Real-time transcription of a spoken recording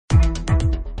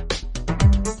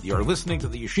You're listening to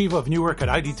the Yeshiva of Newark at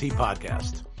IDT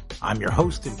podcast. I'm your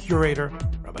host and curator,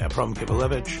 Rabbi Abram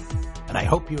Kibalevich, and I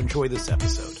hope you enjoy this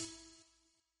episode.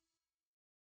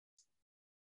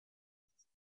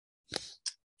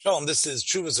 Shalom, this is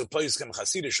Chuvas U'Poiskim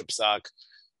Chasidish Psak.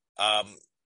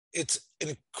 It's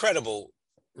incredible,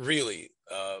 really,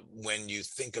 when you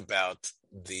think about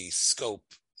the scope,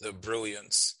 the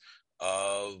brilliance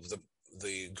of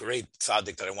the great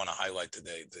tzaddik that I want to highlight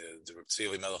today, the Reb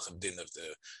Tzvi Melech Abdin of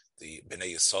the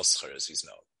Bnei Yissaschar, as he's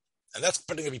known. And that's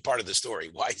going to be part of the story.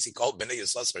 Why is he called Bnei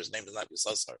Yissaschar? His name is not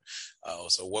Yissaschar.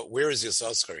 Where is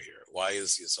Yissaschar here? Why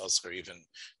is Yissaschar even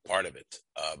part of it?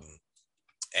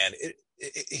 And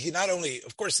he not only,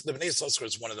 of course, the Bnei Yissaschar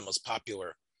is one of the most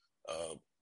popular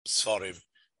Sfarim.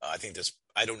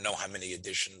 I don't know how many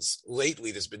editions.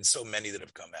 Lately, there's been so many that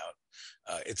have come out.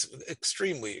 It's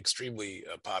extremely, extremely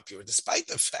popular, despite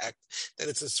the fact that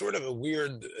it's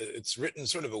it's written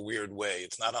sort of a weird way.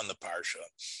 It's not on the Parsha.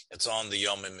 It's on the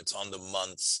Yomim. It's on the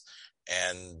months.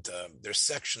 And there's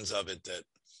sections of it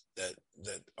that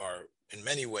are, in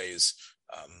many ways,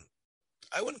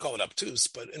 I wouldn't call it obtuse,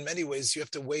 but in many ways you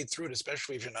have to wade through it,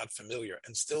 especially if you're not familiar.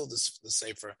 And still, the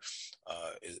Sefer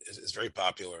is very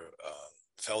popular.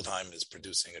 Feldheim is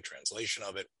producing a translation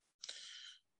of it.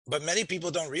 But many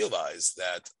people don't realize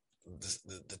that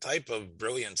the type of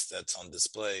brilliance that's on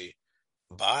display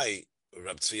by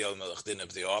Reb Tzvi Melech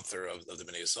Abdin, the author of the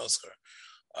Bnei Yissaschar,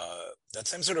 that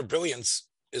same sort of brilliance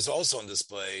is also on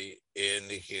display in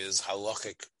his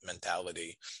halachic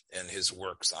mentality and his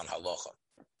works on halacha.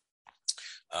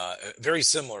 Very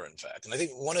similar, in fact. And I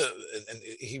think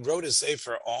he wrote his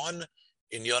sefer on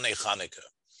Inyonei Chanukah.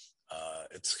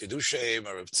 It's Chidushei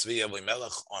Reb Tzvi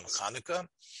Melech on Chanukah.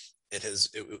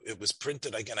 It was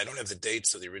printed again. I don't have the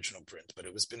dates of the original print, but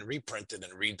it was been reprinted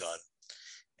and redone.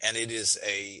 And it is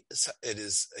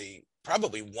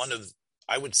probably one of,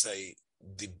 I would say,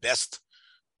 the best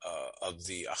of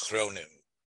the Achronim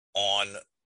on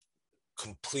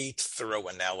complete, thorough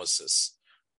analysis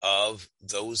of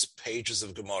those pages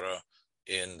of Gemara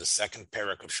in the second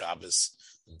parak of Shabbos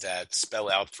that spell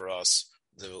out for us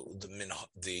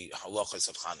the halachas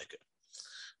of Chanukah.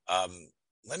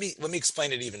 Let me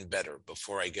explain it even better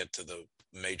before I get to the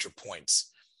major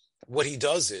points. What he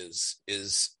does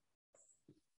is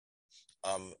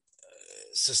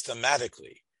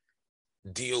systematically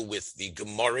deal with the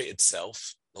Gemara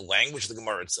itself, the language of the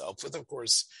Gemara itself, with, of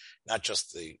course, not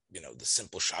just the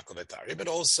simple shakavatari, but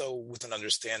also with an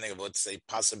understanding of, let's say,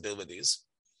 possibilities.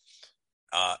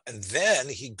 And then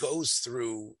he goes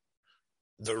through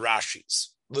the Rashis,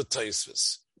 the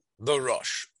Tosfos, the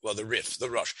Rosh, the Rif, the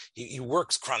Rosh. He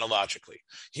works chronologically.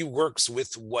 He works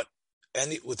with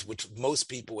which most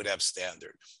people would have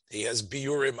standard. He has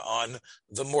biurim on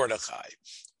the Mordechai,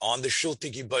 on the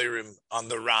Shulti Gibayrim, on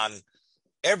the Ran.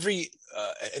 And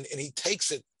he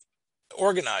takes it,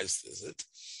 organizes it,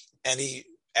 and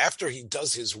after he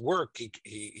does his work,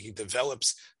 he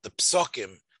develops the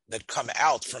psukim that come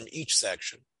out from each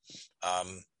section,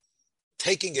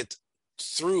 taking it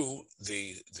through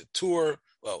the tour.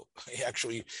 Well,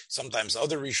 actually, sometimes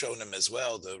other Rishonim as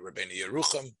well, the Rabbeinu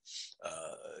Yerucham,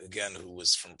 again, who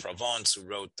was from Provence, who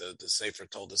wrote the Sefer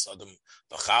Toldos Adam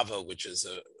B'Chava, which is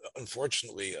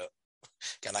unfortunately,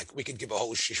 we could give a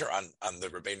whole shir on the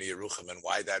Rabbeinu Yerucham and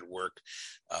why that work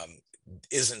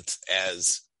isn't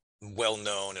as well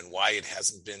known and why it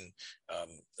hasn't been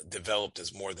developed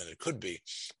as more than it could be.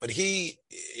 But he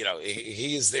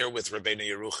is there with Rabbeinu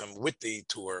Yerucham with the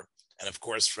tour. And of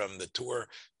course, from the tour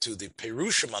to the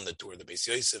Perushim on the tour, the Beis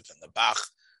Yosef and the Bach,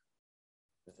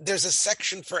 there's a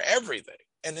section for everything.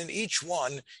 And in each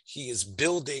one, he is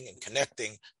building and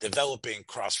connecting, developing,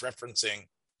 cross-referencing,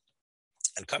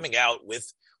 and coming out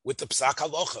with the Psak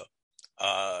Halacha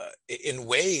in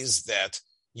ways that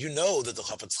that the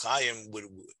Chafetz Chaim would,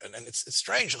 and it's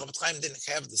strange, the Chafetz Chaim didn't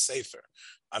have the Sefer.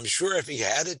 I'm sure if he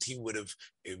had it, he would have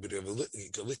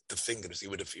licked the fingers. He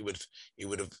would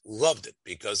have loved it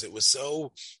because it was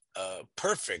so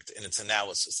perfect in its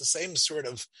analysis. The same sort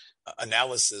of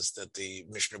analysis that the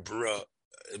Mishnah Berurah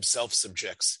himself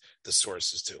subjects the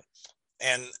sources to.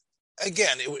 And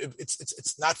again,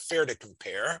 it's not fair to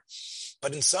compare,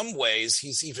 but in some ways,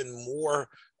 he's even more.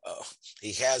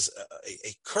 He has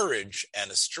a courage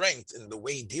and a strength in the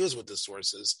way he deals with the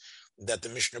sources that the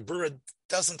Mishnah Berurah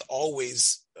doesn't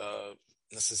always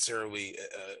necessarily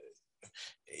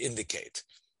indicate.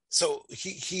 So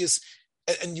he is,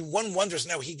 and one wonders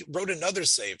now. He wrote another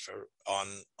sefer on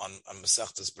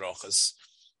Masechtas Brachos,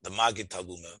 the Magid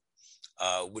Taluma,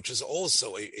 which is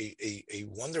also a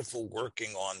wonderful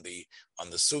working on the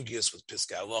sugyas with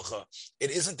Piskei Halacha.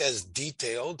 It isn't as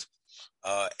detailed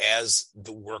as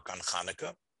the work on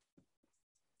Chanukah,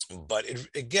 But it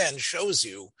again shows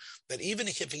you that even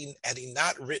if he had he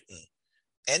not written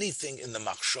anything in the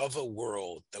Machshava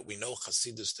world that we know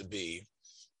Hasidus to be,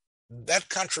 that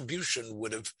contribution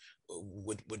would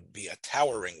be a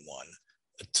towering one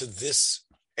to this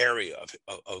area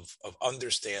of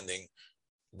understanding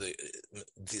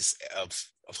this of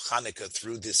Hanukkah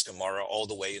through this Gemara all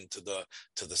the way into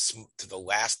the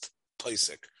last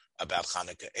pasuk about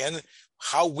Hanukkah and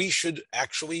how we should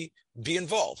actually be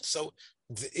involved. So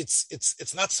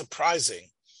it's not surprising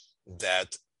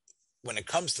that when it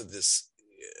comes to this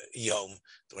Yom,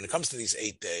 when it comes to these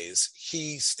 8 days,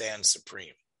 he stands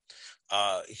supreme.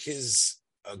 His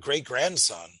great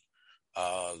grandson,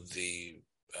 the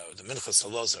Minchas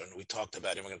Elazar, and we talked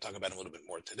about him. We're going to talk about him a little bit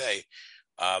more today.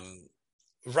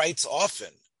 Writes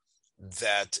often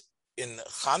that in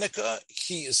Hanukkah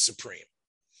he is supreme.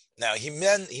 Now he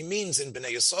means in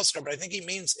Bnei Yissaschar, but I think he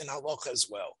means in halacha as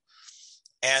well.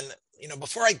 And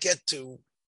before I get to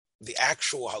the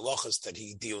actual halachas that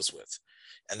he deals with,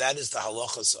 and that is the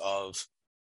halachas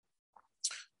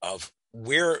of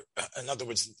where, in other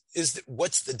words,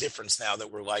 what's the difference now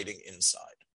that we're lighting inside?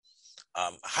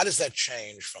 How does that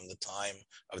change from the time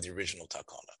of the original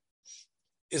takana?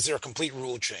 Is there a complete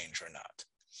rule change or not?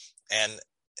 And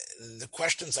the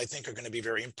questions I think are going to be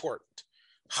very important.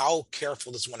 How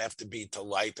careful does one have to be to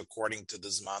light according to the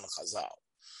Zman Chazal,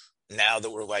 now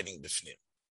that we're lighting Bifnim?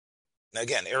 Now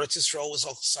again, Eretz Yisrael was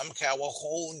somehow a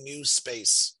whole new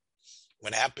space.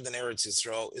 What happened in Eretz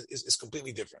Yisrael is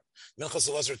completely different. Minchas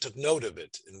Elazar took note of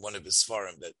it in one of his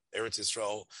svarim, that Eretz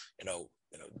Yisrael,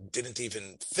 didn't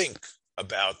even think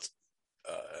about.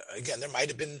 Again, there might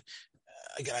have been.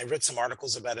 Again, I read some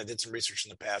articles about it. I did some research in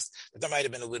the past. That there might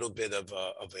have been a little bit of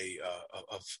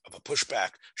a pushback.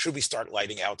 Should we start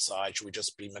lighting outside? Should we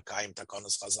just be Mekayim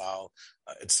Takonos Chazal,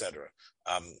 etc.?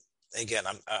 Again,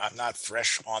 I'm not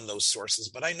fresh on those sources,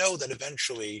 but I know that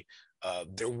eventually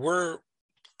there were.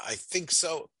 I think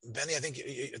so, Benny. I think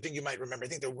you might remember. I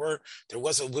think there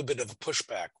was a little bit of a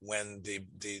pushback when the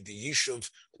Yishuv,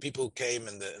 the people who came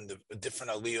in the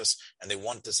different aliyos, and they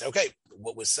wanted to say, okay,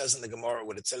 what it said in the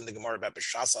Gemara about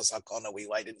B'shasas Hakona, we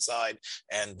light inside,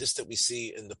 and this that we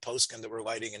see in the poskim that we're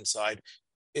lighting inside,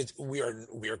 we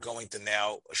are going to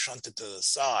now shunt it to the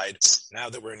side now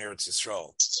that we're in Eretz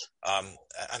Yisrael.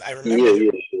 And I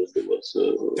remember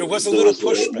there was a little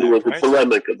pushback. There was a right?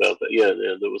 polemic about that. Yeah,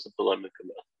 there was a polemic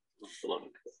about it.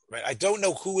 Right. I don't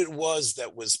know who it was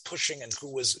that was pushing and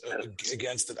who was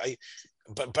against it.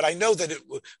 But I know that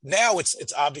now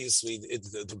it's obviously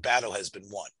the battle has been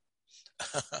won.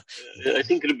 I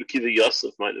think Rebbe Kiva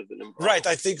Yosef might have been involved. Right,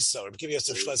 I think so. Rebbe Kiva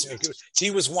Yosef Schlesinger,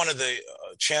 he was one of the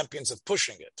champions of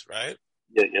pushing it, right?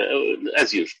 Yeah,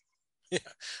 as usual. Yeah,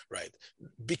 right.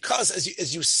 Because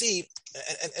as you see,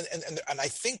 and I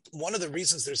think one of the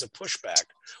reasons there's a pushback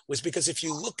was because if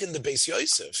you look in the Beis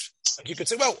Yosef, like you could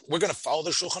say, well, we're going to follow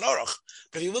the Shulchan Aruch.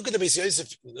 But if you look at the Beis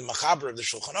Yosef, the Machaber of the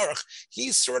Shulchan Aruch,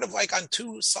 he's sort of like on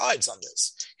two sides on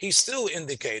this. He's still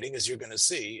indicating, as you're going to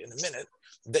see in a minute,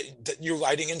 that you're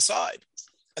lighting inside.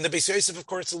 And the Beis Yosef, of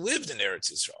course, lived in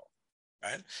Eretz Yisrael,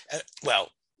 right? And,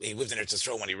 well, he lived in Eretz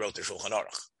Yisrael when he wrote the Shulchan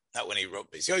Aruch. Not when he wrote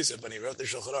Beis Yosef, when he wrote the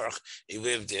Shulchan Aruch, he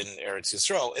lived in Eretz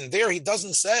Yisrael. And there he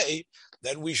doesn't say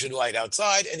that we should light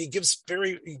outside, and he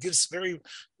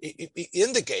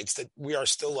indicates that we are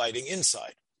still lighting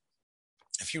inside.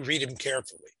 If you read him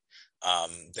carefully,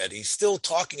 that he's still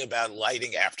talking about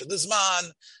lighting after the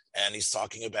Zman, and he's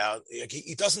talking about,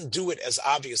 he doesn't do it as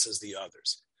obvious as the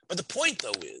others. But the point,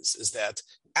 though, is that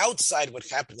outside what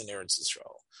happened in Eretz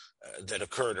Yisrael, that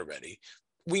occurred already,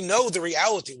 we know the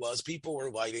reality was people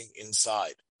were lighting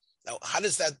inside. Now, how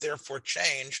does that therefore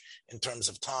change in terms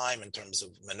of time, in terms of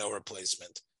menorah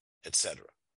placement, etc.?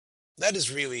 That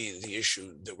is really the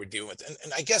issue that we're dealing with.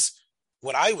 And I guess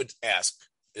what I would ask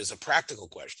is a practical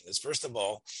question is, first of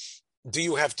all, do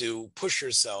you have to push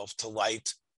yourself to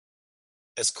light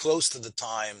as close to the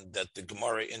time that the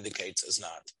Gemara indicates as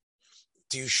not?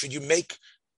 Should you make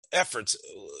efforts?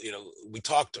 We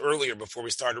talked earlier before we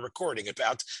started recording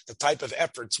about the type of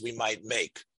efforts we might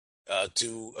make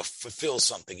to fulfill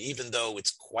something, even though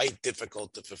it's quite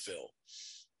difficult to fulfill.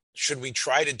 Should we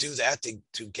try to do that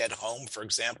to get home, for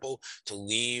example, to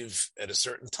leave at a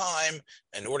certain time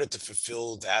in order to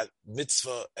fulfill that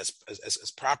mitzvah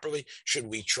as properly? Should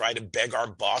we try to beg our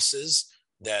bosses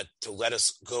to let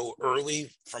us go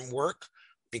early from work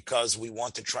because we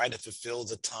want to try to fulfill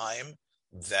the time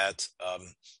that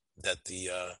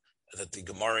the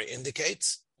Gemara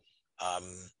indicates?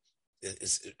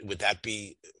 Would that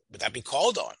be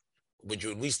called on? Would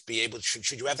you at least be able?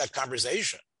 Should you have that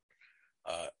conversation?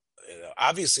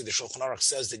 obviously, the Shulchan Aruch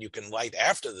says that you can light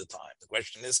after the time. The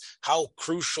question is how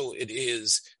crucial it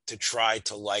is to try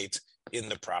to light in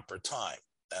the proper time.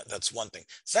 That's one thing.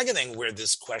 Second thing, where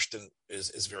this question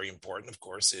is very important, of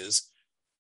course, is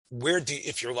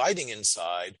if you're lighting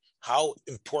inside, how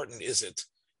important is it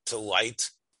to light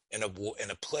in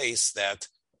a place that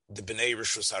the Bnei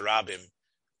Rishus Harabim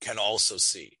can also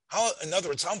see? In other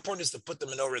words, how important is to put the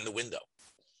menorah in the window?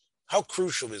 How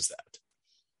crucial is that?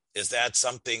 Is that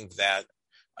something that,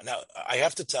 now I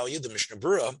have to tell you, the Mishnah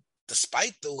Berurah,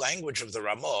 despite the language of the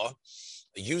Ramah,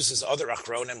 uses other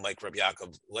achronim like Rabbi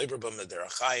Yaakov Leiberbam and the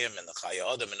Rachayim and the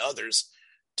Chaya Adam and others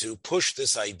to push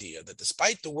this idea that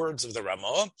despite the words of the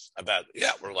Ramah about,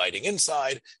 we're lighting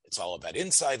inside, it's all about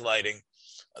inside lighting,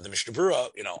 the Mishnah Berurah,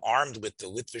 armed with the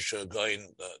Litvish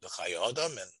Goyin, the Chaya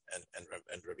Adam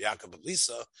and Rabbi Yaakov of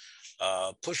Lisa,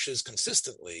 pushes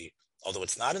consistently, although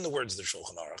it's not in the words of the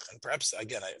Shulchan Aruch, and perhaps,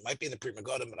 again, it might be in the Pri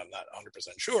Megadim, but I'm not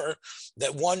 100% sure,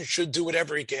 that one should do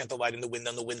whatever he can to light in the window,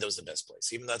 and the window is the best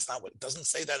place, even though that's not what, it doesn't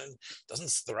say that,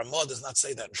 the Ramah does not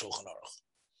say that in Shulchan Aruch.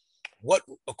 What,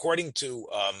 according to,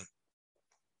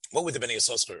 what would the Bnei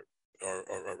Yissaschar or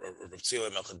Rav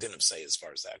Tzila Melech Dinim say as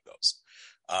far as that goes?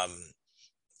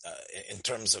 In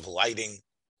terms of lighting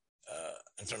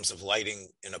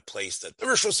in a place that the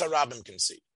Rishus Harabim can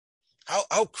see.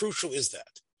 How crucial is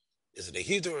that? Is it a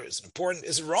hidur? Is it important?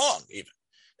 Is it wrong even?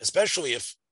 Especially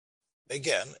if,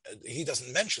 again, he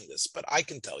doesn't mention this, but I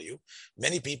can tell you,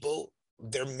 many people,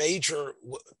 their major,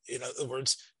 in other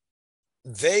words,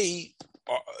 the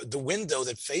window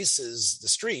that faces the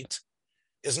street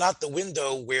is not the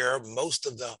window where most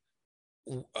of the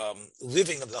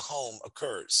living of the home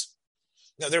occurs.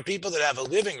 Now, there are people that have a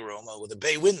living room with a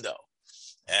bay window,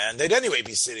 and they'd anyway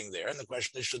be sitting there. And the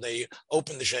question is, should they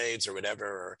open the shades or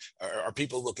whatever, or are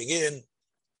people looking in?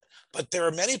 But there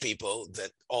are many people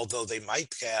that, although they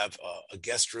might have a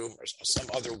guest room or some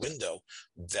other window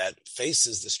that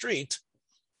faces the street,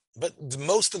 but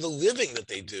most of the living that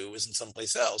they do is in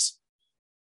someplace else.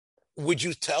 Would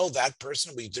you tell that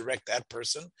person, would you direct that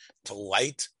person to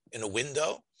light in a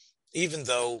window, even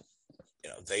though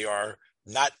they are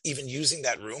not even using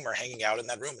that room or hanging out in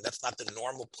that room? And that's not the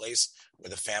normal place where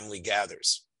the family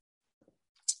gathers.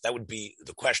 That would be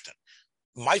the question.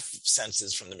 My sense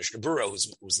is from the Mishnah Berurah,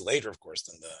 who's later, of course,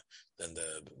 than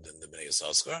the Bnei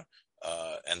Yissaschar,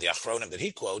 and the Achronim that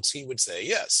he quotes, he would say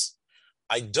yes.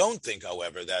 I don't think,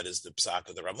 however, that is the psak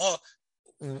of the Ramah,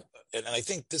 and I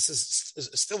think this is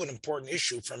still an important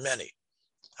issue for many.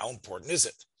 How important is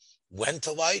it? When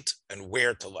to light and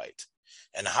where to light,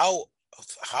 and how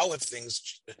have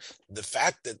things? The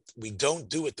fact that we don't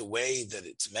do it the way that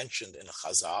it's mentioned in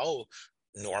Chazal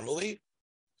normally,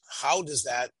 how does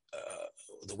that?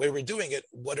 The way we're doing it,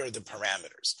 what are the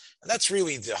parameters? And that's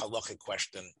really the halachic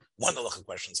question, one of the halachic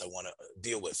questions I want to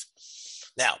deal with.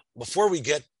 Now, before we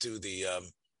get to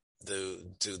Rav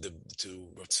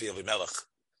Tzvi Elimelech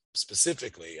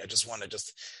specifically, I just want to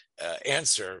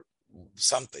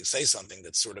say something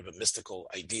that's sort of a mystical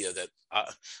idea that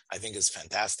I think is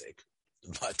fantastic.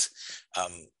 But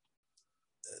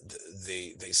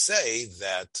they say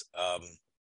that,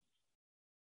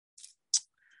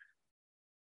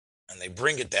 and they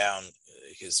bring it down,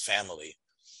 his family,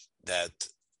 that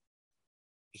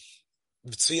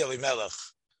Tzvi Elimelech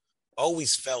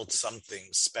always felt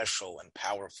something special and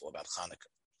powerful about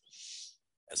Hanukkah.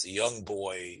 As a young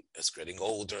boy, as getting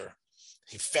older,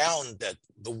 he found that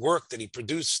the work that he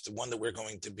produced, the one that we're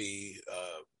going to be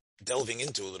delving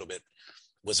into a little bit,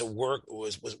 was a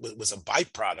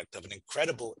byproduct of an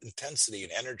incredible intensity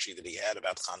and energy that he had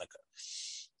about Hanukkah.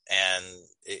 And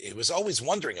he was always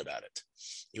wondering about it.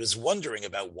 He was wondering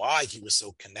about why he was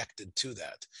so connected to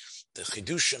that, the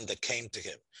chidushim that came to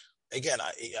him. Again,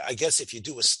 I guess if you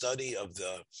do a study of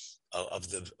the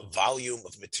volume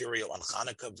of material on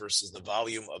Hanukkah versus the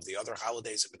volume of the other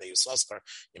holidays of Bnei Yissaschar,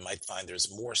 you might find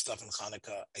there's more stuff in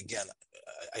Hanukkah. Again,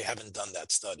 I haven't done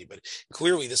that study, but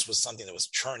clearly this was something that was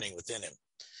churning within him.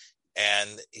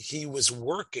 And he was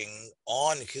working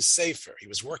on his sefer. He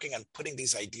was working on putting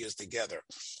these ideas together.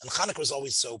 And Hanukkah was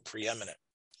always so preeminent.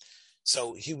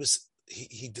 So he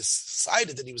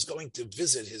decided that he was going to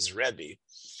visit his Rebbe,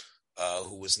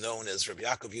 who was known as Rabbi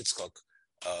Yaakov Yitzchak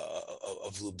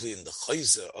of Lublin, the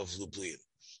Chayza of Lublin.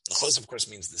 The Chayza, of course,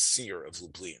 means the seer of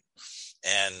Lublin.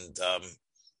 And,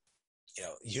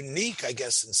 unique, I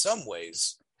guess, in some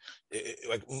ways.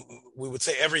 Like we would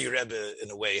say every Rebbe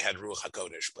in a way had Ruach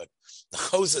HaKodesh, but the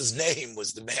Chayza's name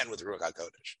was the man with Ruach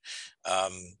HaKodesh.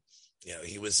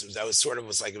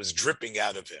 Was like it was dripping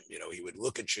out of him. He would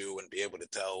look at you and be able to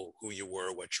tell who you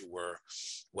were, what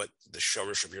the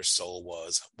shorish of your soul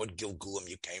was, what Gilgulim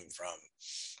you came from,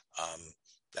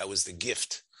 That was the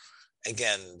gift.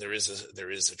 Again, there is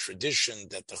a tradition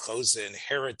that the Chozeh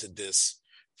inherited this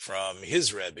from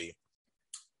his Rebbe,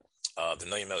 the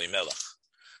Noam Elimelech.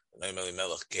 Noam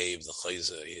Elimelech gave the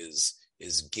Chozeh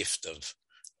his gift of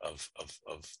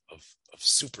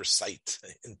super sight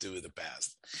into the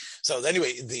past. So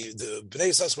anyway, the Bnei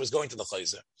Yissaschar was going to the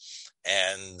Chozeh,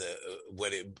 and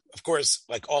of course,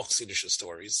 like all Chassidish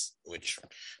stories, which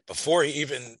before he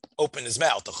even opened his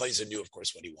mouth, the Chozeh knew, of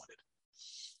course, what he wanted.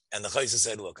 And the Chozeh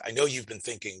said, look, I know you've been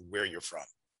thinking where you're from.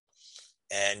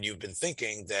 And you've been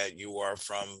thinking that you are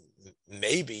from,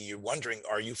 maybe you're wondering,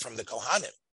 are you from the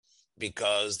Kohanim?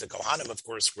 Because the Kohanim, of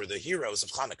course, were the heroes of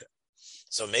Hanukkah.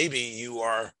 So maybe you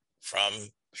are from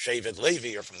Shevet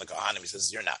Levi or from the Kohanim. He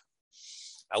says, you're not.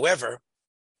 However,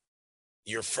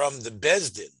 you're from the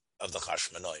Bezdin of the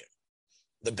Chashmonaim.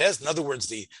 The Bezdin, in other words,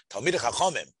 the Talmidei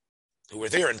Chachamim, who were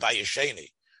there in Bayesheni,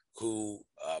 who,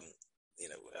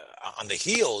 on the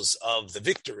heels of the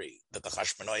victory that the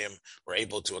Chashmonaim were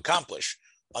able to accomplish,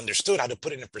 understood how to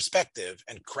put it in perspective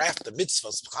and craft the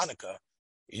mitzvahs of Hanukkah.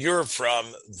 You're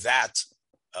from that,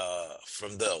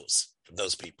 from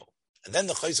those people. And then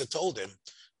the Chozeh told him,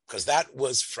 because that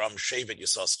was from Shevet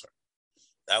Yissaschar.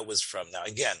 That was from, now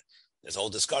again, there's a whole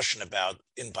discussion about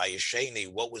in Bayesheni,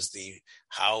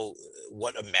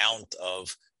 what amount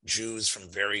of Jews from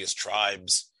various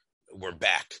tribes were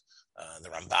back. The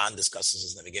Ramban discusses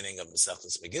this in the beginning of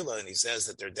Masechtas Megillah, and he says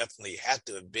that there definitely had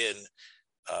to have been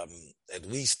at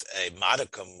least a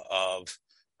modicum of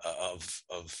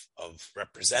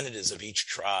representatives of each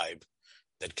tribe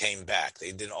that came back.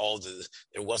 There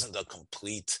wasn't a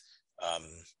complete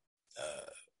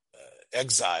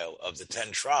exile of the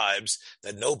 10 tribes,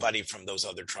 that nobody from those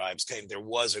other tribes came. There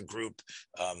was a group,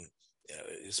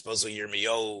 supposedly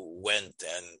Yirmiyahu went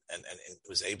and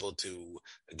was able to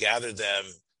gather them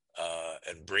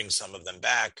and bring some of them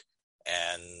back.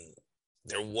 And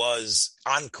there was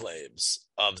enclaves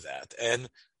of that. And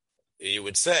you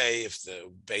would say,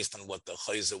 based on what the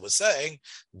Chozeh was saying,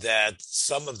 that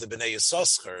some of the Bnei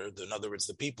Yissaschar, in other words,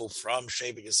 the people from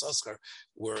Shevet Yissaschar,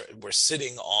 were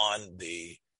sitting on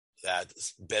that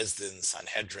Bezdin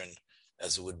Sanhedrin,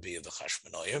 as it would be of the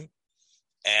Chashmonaim,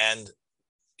 and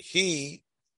he,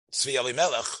 Tzvi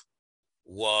Elimelech,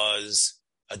 was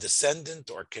a descendant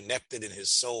or connected in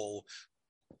his soul,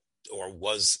 or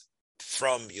was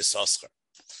from Yissaschar.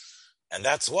 And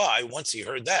that's why, once he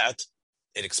heard that,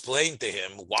 it explained to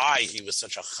him why he was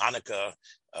such a Hanukkah,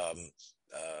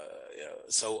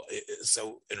 so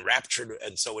enraptured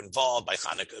and so involved by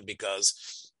Hanukkah,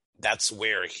 because that's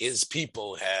where his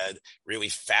people had really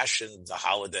fashioned the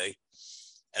holiday.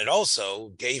 And it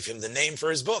also gave him the name for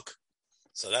his book.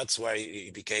 So that's why he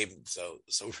became, so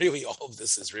really all of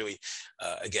this is really,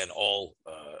 again, all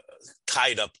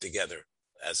tied up together,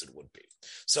 as it would be.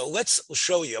 So I want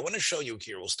to show you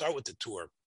here, we'll start with the tour.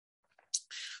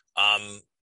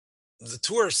 The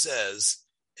tour says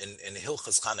in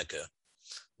Hilchas Hanukkah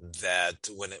that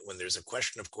when there's a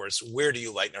question, of course, where do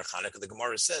you light Ner Hanukkah? The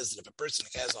Gemara says that if a person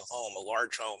has a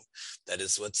large home that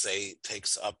is, let's say,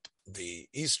 takes up the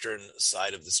eastern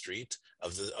side of the street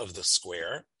of the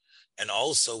square, and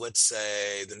also, let's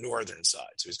say, the northern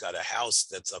side. So he's got a house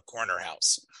that's a corner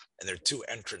house, and there are two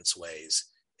entrance ways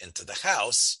into the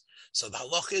house. So the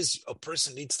halach is a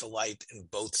person needs to light in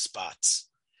both spots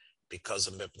because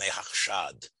of mipnei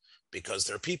hachshad. Because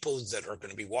there are people that are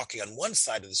going to be walking on one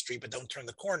side of the street, but don't turn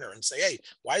the corner and say, hey,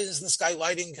 why isn't this guy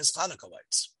lighting his Hanukkah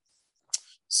lights?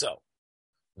 So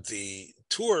the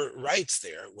Tur writes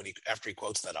there, after he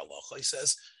quotes that halacha, he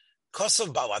says,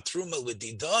 Kosav Balatruma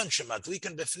Lididan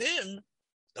Shemadlikan Bifnim,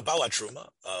 the Balatruma,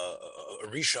 a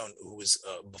Rishon who was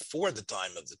before the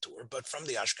time of the Tur, but from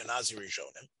the Ashkenazi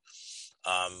Rishonim,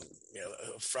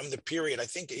 from the period, I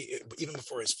think even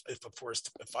before his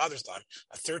father's time,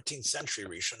 a 13th century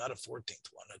Rishon, not a 14th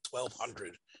one, a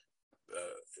 1200,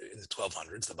 in the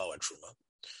 1200s, the Baal Truma.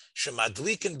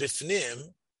 Shemadlikin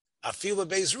bifnim afila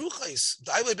beis ruchais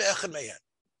daile be'echad mehen.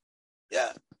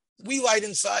 Yeah, we light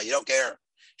inside. You don't care.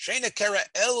 Sheina kera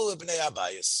el bnei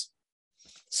abayis.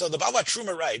 So the Baal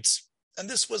Truma writes, and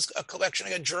this was a collection,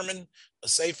 a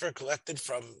sefer collected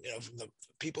from the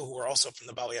people who were also from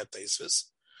the Baliyat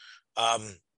Teisvis. I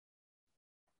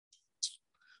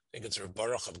think it's Reb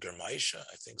Baruch of Germaisha.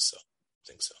 I think so.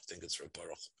 I think it's Reb Baruch.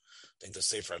 I think the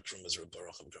Sefer HaTrum is Reb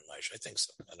Baruch of Germaisha. I think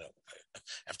so. I don't know. I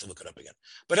have to look it up again.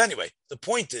 But anyway, the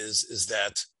point is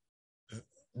that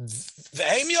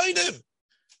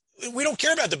we don't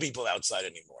care about the people outside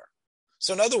anymore.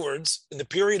 So in other words, in the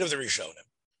period of the Rishonim,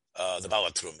 the Baal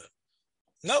Truma,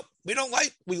 no, we don't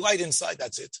light. We light inside.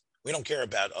 That's it. We don't care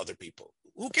about other people.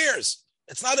 Who cares?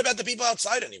 It's not about the people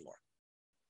outside anymore.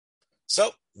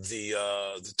 So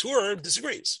the Tur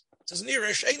disagrees. Says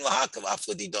Nirish ein lahakal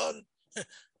afladidon.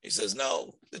 He says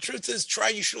no. The truth is,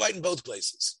 you should light in both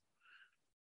places,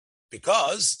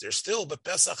 because there's still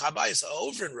bepesach habayis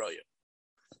over in Roya.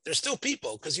 There's still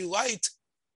people, because you light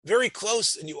very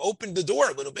close and you open the door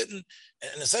a little bit, and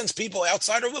in a sense, people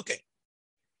outside are looking.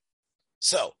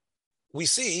 So we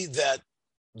see that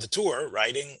the Tur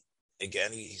writing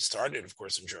again. He started, of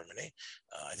course, in Germany.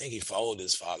 I think he followed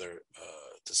his father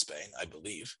to Spain, I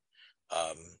believe.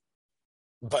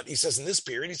 But he says in this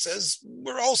period, he says,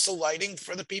 we're also lighting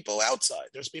for the people outside.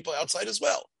 There's people outside as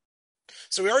well.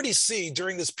 So we already see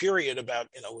during this period about,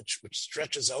 which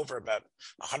stretches over about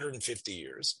 150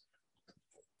 years,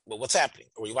 well, what's happening?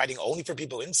 Are we lighting only for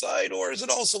people inside, or is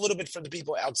it also a little bit for the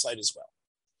people outside as well?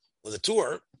 Well, the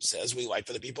Tur says we light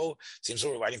for the people, seems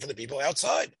like we're lighting for the people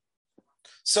outside.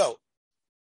 So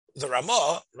the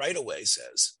Ramah right away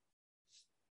says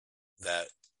that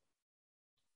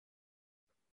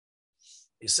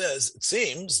he says, it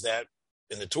seems that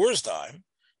in the Tur's time,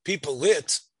 people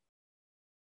lit,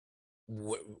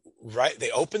 right? They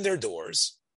opened their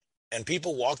doors and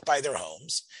people walked by their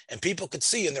homes and people could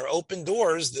see in their open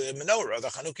doors the menorah, the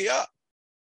Chanukiah.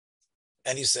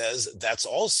 And he says, that's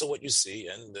also what you see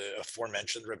in the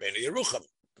aforementioned Rabbeinu Yerucham,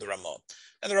 the Ramah.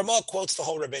 And the Ramah quotes the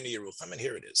whole Rabbeinu Yerucham, and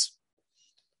here it is.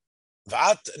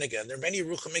 Va'at, and again, there are many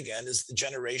Yerucham again, is the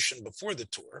generation before the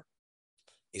Tur.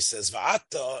 He says, 30,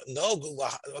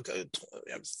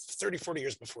 40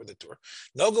 years before the Tur.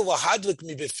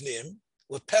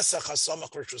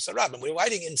 We're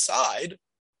lighting inside,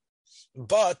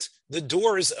 but the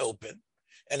door is open,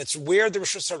 and it's where the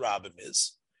Rosh Hashanah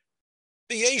is.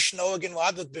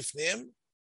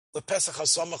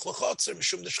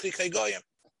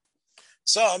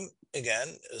 Some,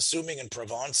 again, assuming in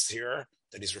Provence here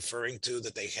that he's referring to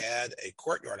that they had a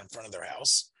courtyard in front of their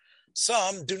house,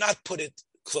 some do not put it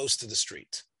close to the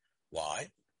street.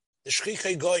 Why? The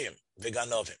Shchichei Goyim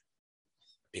Veganovim.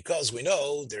 Because we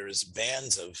know there's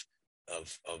bands of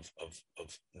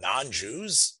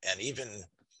non-Jews and even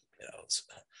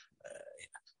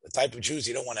the type of Jews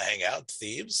you don't want to hang out,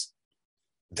 thieves.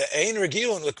 The Ein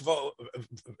Regilun,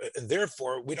 and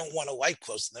therefore we don't want to light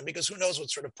close to them because who knows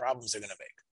what sort of problems they're going to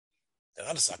make. They're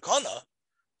not a sakana,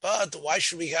 but why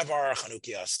should we have our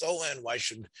Chanukiah stolen? Why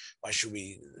should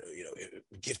we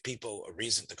give people a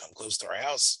reason to come close to our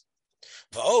house?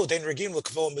 That's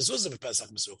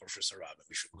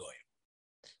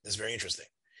very interesting.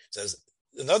 It says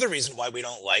another reason why we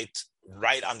don't light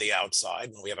right on the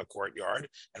outside when we have a courtyard,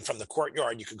 and from the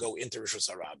courtyard you could go into Rosh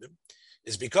Hashanah,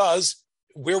 is because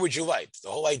where would you light? The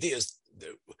whole idea is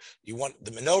you want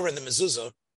the menorah and the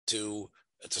mezuzah to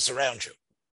surround you.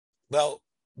 Well,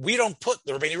 we don't put,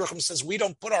 the Rabbeinu Yerucham says, we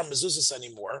don't put our mezuzahs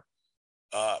anymore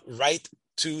right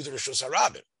to the Rosh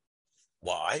Hashanah.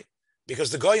 Why?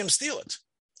 Because the Goyim steal it.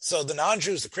 So the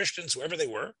non-Jews, the Christians, whoever they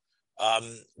were,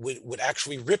 would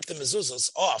actually rip the mezuzahs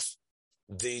off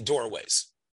the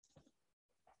doorways.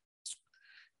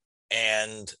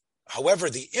 And however,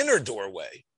 the inner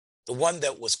doorway, the one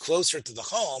that was closer to the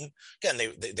home, again,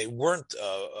 they weren't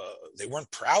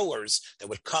prowlers that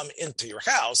would come into your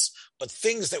house, but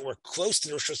things that were close to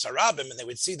the Rosh Hashanah, and they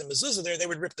would see the mezuzah there, they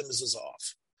would rip the mezuzah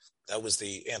off. That was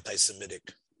the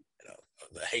anti-Semitic,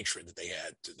 the hatred that they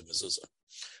had to the mezuzah.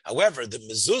 However, the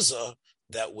mezuzah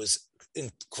that was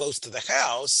close to the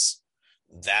house,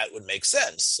 that would make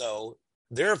sense. So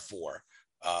therefore,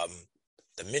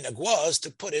 the minhag was to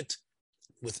put it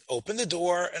open the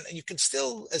door, and you can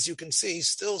still, as you can see,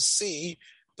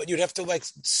 but you'd have to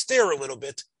stare a little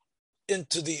bit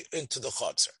into the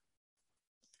chutzner.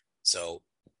 So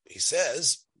he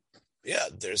says,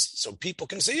 so people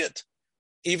can see it,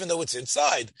 even though it's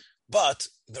inside. But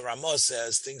the Ramah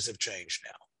says things have changed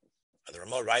now. The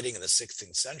Ramah, writing in the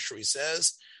 16th century,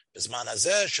 says, we're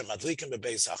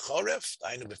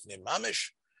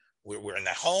in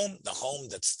the home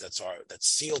that's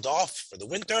sealed off for the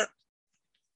winter,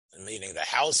 meaning the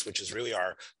house, which is really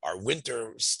our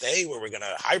winter stay where we're going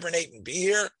to hibernate and be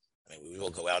here. I mean, we will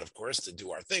go out, of course, to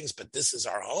do our things, but this is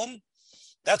our home.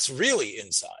 That's really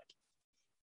inside.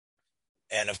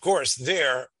 And of course,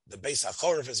 there, the Beis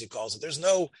HaChoref, as he calls it, there's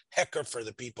no hecker for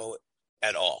the people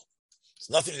at all. It's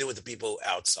nothing to do with the people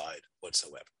outside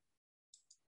whatsoever.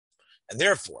 And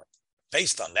therefore,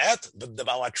 based on that, the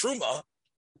Baal HaTruma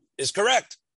is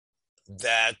correct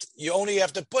that you only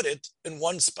have to put it in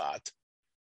one spot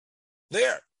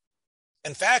there.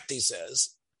 In fact, he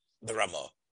says, the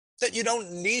Ramah, that you don't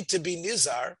need to be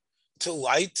nizar to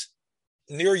light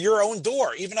near your own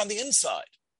door, even on the inside.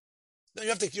 You don't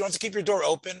have to keep your door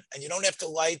open, and you don't have to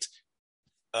light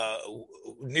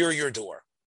near your door,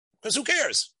 because who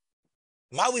cares?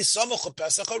 Mali Samuch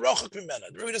Pesach Arochak Mimena.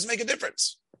 It really doesn't make a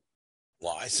difference.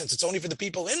 Why? Since it's only for the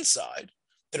people inside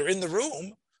that are in the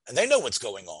room and they know what's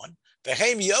going on.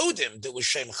 V'heim Yodim that was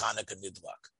Shem Chanukah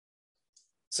Nidlak.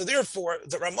 So therefore,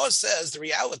 the Ramah says the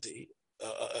reality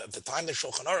at the time the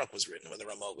Shulchan Aruch was written, when the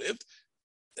Ramah lived,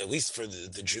 at least for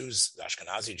the Jews, the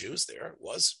Ashkenazi Jews, it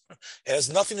has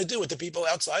nothing to do with the people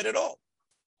outside at all.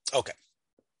 Okay.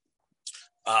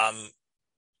 Now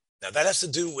that has to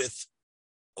do with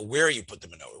where you put the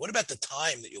menorah. What about the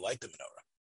time that you light the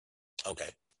menorah? Okay.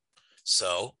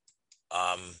 So,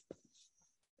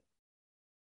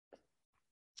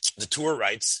 the Tur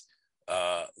writes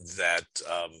that,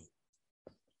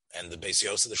 and the Beis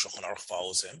Yosef, the Shulchan Aruch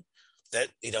follows him, that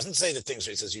he doesn't say the things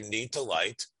where he says you need to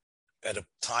light at a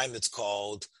time that's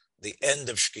called the end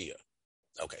of Shkia.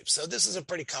 Okay, so this is a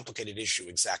pretty complicated issue,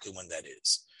 exactly when that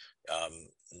is.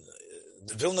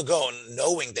 The Vilna Gaon,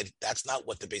 knowing that that's not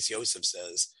what the Beis Yosef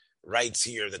says, writes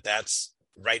here that that's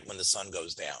right when the sun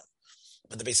goes down.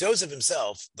 But the Beis Yosef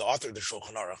himself, the author of the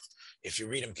Shulchan Aruch, if you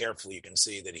read him carefully, you can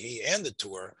see that he and the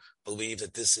Tur believe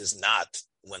that this is not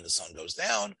when the sun goes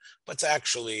down, but it's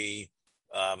actually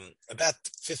about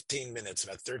 15 minutes,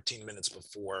 about 13 minutes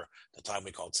before the time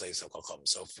we call Tzeis HaKolchom.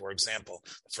 So, for example,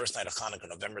 the first night of Hanukkah,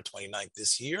 November 29th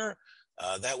this year,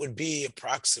 that would be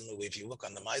approximately, if you look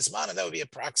on the Maizmana, that would be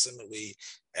approximately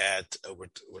at,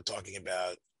 we're talking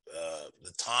about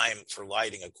the time for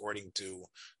lighting according to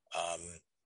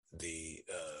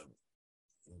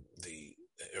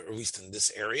or at least in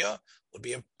this area, would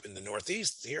be in the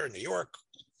Northeast here in New York,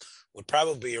 would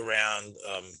probably be around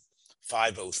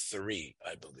 5:03,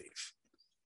 I believe,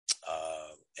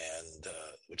 and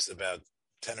which is about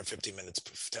 10 or 13 minutes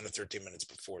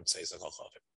before it says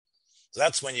Chachamim. So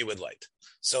that's when you would light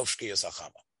Sof Shkiyas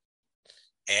Achama,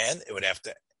 and it would have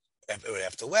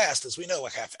to last, as we know, a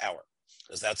half hour,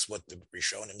 because that's what the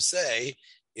Rishonim say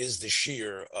is the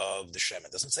shear of the Shem.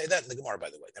 It doesn't say that in the Gemara, by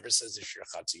the way. It never says the shear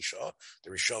Chatzi Shah. The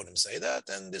Rishonim say that,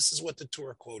 and this is what the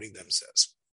Torah quoting them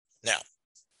says. Now,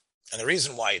 and the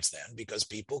reason why it's then, because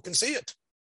people can see it.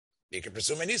 You can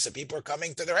presume Anisa, people are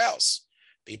coming to their house.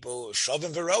 People, Shav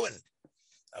and Veroin.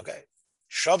 Okay.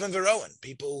 Shav and Veroin.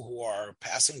 People who are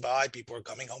passing by, people are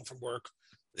coming home from work.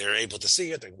 They're able to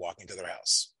see it. They're walking to their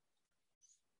house.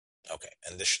 Okay.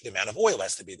 And the amount of oil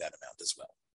has to be that amount as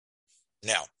well.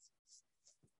 Now,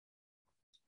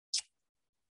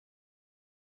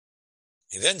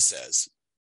 he then says,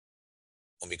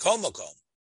 Umikol Mokom,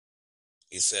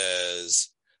 he says,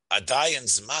 Adayan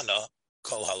Zmana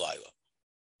Kol Halayla.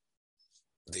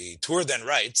 The Tur then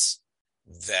writes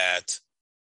that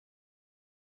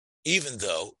even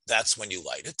though that's when you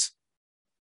light it,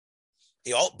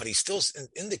 but he still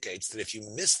indicates that if you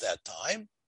miss that time,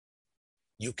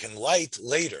 you can light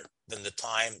later than the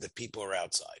time that people are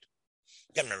outside.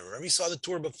 Again, remember we saw the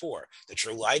Tur before, that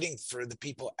you're lighting for the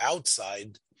people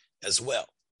outside as well.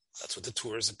 That's what the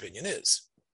Torah's opinion is.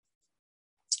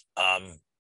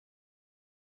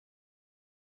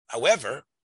 However,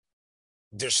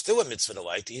 there's still a mitzvah to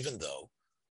light, even though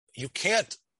you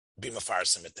can't be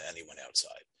mefarsim it to anyone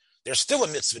outside. There's still a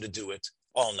mitzvah to do it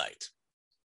all night.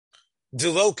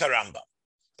 Dilo Karambam.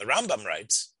 The Rambam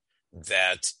writes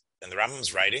that, and the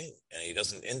Rambam's writing, and he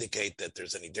doesn't indicate that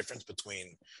there's any difference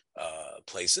between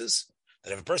places,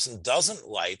 that if a person doesn't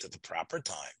light at the proper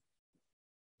time,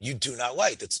 you do not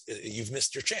light. You've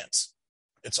missed your chance.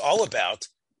 It's all about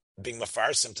being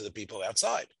mefarsim to the people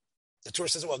outside. The Torah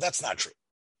says, well, that's not true.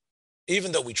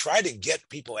 Even though we try to get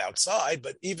people outside,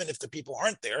 but even if the people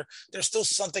aren't there, there's still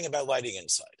something about lighting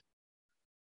inside.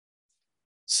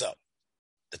 So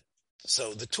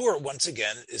the Torah, once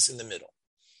again, is in the middle,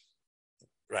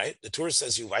 right? The Torah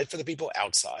says you light for the people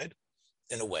outside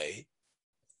in a way.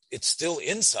 It's still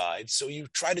inside, so you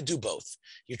try to do both.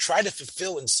 You try to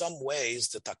fulfill in some ways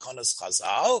the Takanas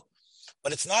Chazal,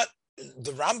 but it's not,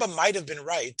 the Rambam might have been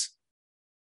right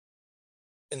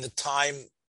in the time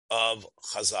of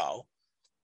Chazal,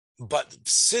 but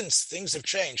since things have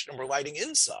changed and we're lighting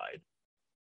inside,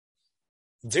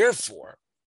 therefore,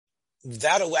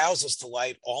 that allows us to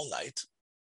light all night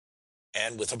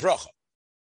and with a bracha.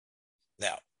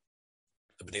 Now,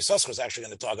 the Bnei Yissaschar is actually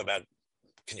going to talk about,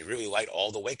 can you really light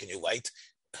all the way? Can you light?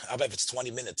 How about if it's 20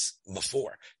 minutes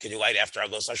before? Can you light after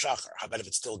Agos HaShachar? How about if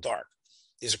it's still dark?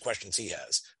 These are questions he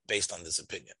has based on this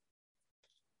opinion.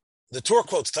 The Torah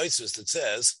quotes Tosfos that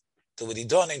says, that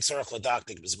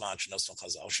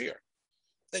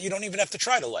you don't even have to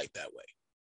try to light that way.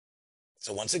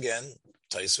 So once again,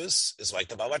 Tosfos is like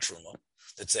the Baal Truma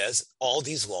that says all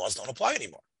these laws don't apply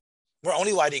anymore. We're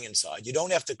only lighting inside. You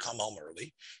don't have to come home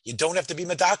early. You don't have to be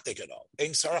medaktik at all.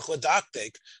 Ein sarach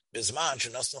ledaktik bizman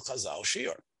shenosnu chazal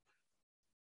shiur.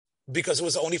 because it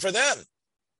was only for them.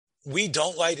 We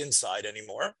don't light inside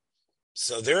anymore.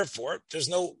 So therefore, there's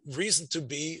no reason to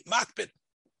be makbid.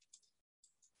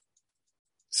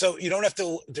 So you don't have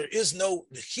to, there is no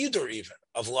hidur even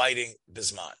of lighting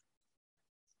bisman.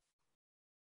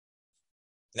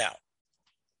 Now,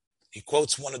 he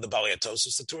quotes one of the Balei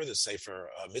HaTosfos, the Torah, the Sefer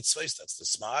Mitzvahs, that's the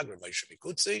Smag, or Moshe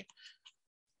Mikutzi,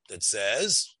 that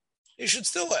says, you should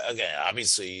still, again,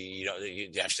 obviously,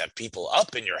 you have to have people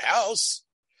up in your house.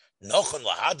 Nochon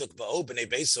lahaduk ba'o b'nei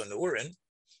beiso neurin.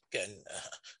 Again,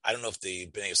 I don't know if the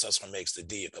Bnei Yissaschar makes the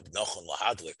diak of nochon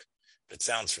lahadlik, but it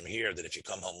sounds from here that if you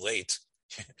come home late,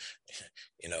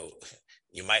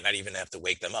 you might not even have to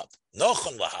wake them up.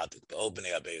 Nochon lahadlik ba'o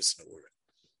b'nei beiso neurin.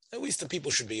 At least the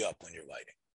people should be up when you're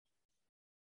lighting.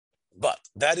 But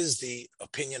that is the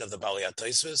opinion of the Balei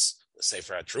HaTosfos, the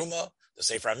Sefer HaTruma, the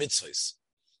Sefer HaMitzvahs.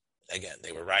 Again,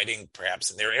 they were writing perhaps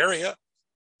in their area,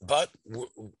 but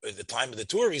at the time of the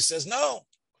tour, he says, no,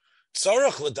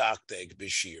 tzarech l'dakteg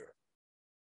b'shir.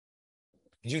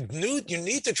 You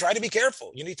need to try to be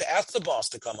careful. You need to ask the boss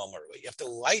to come home early. You have to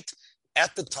light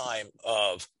at the time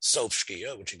of Sof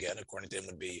Shkia, which again, according to him,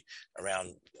 would be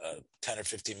around 10 or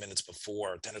 15 minutes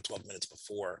before, 10 or 12 minutes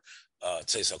before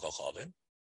Tzeiso Kochavim,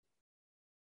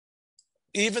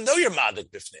 even though you're Madik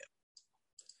Bifnim.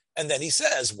 And then he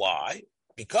says, why?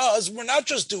 Because we're not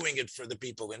just doing it for the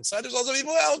people inside, there's also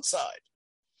people outside.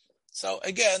 So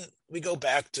again, we go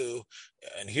back to,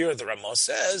 and here the Ramah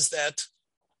says that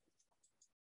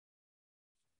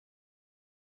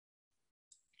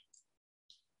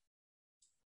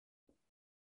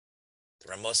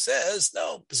Ramah says,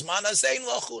 no, B'zman hazein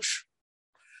lochush.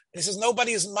 And he says,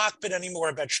 nobody is makbid anymore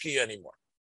about Shkia anymore.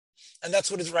 And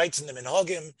that's what it writes in the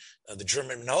Minhagim, the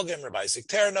German Minhagim, Rabbi Isaac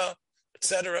Terna,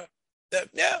 etc. That,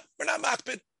 we're not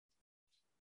makbid.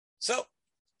 So,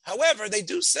 however, they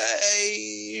do say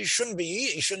you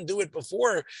shouldn't do it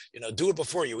before, do it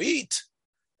before you eat.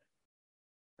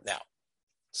 Now,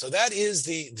 so that is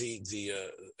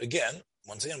again,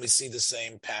 once again, we see the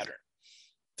same pattern.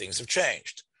 Things have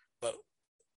changed,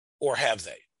 or have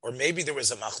they? Or maybe there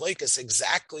was a machlekes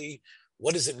exactly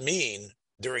what does it mean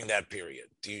during that period?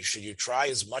 Should you try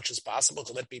as much as possible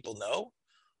to let people know?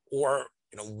 Or,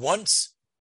 once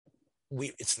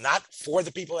it's not for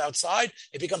the people outside,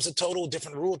 it becomes a total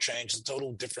different rule change, a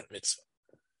total different mitzvah.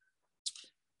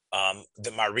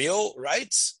 The Mariel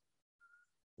writes,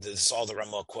 this is all the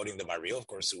Ramah quoting the Mariel, of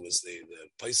course, who was the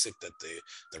Pesach that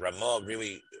the Ramah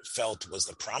really felt was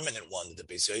the prominent one that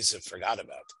the Beis Yosef forgot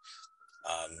about.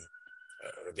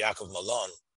 Rabbi Yaakov Malon,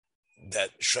 that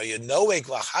Shayanoeg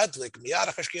lahadlik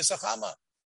miyad hashkiyas hachama.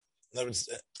 In other words,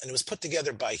 and it was put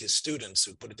together by his students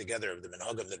who put it together, the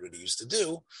Minhagim that what he used to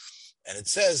do. And it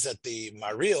says that the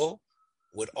Mariel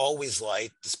would always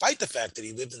light, despite the fact that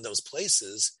he lived in those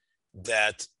places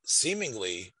that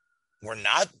seemingly were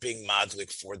not being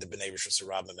madlik for the Bnei Rishus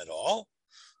Harabim at all,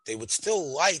 they would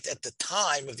still light at the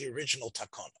time of the original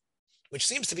takana, which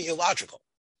seems to be illogical,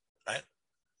 right?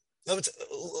 In other words,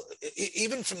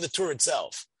 even from the Torah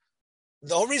itself,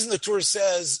 the whole reason the Torah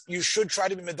says you should try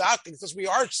to be medaktik is because we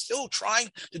are still trying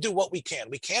to do what we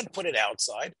can. We can't put it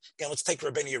outside. Again, let's take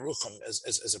Rabbeinu Yerucham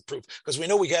as a proof, because we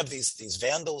know we have these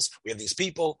vandals, we have these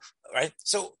people, right?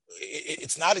 So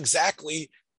it's not exactly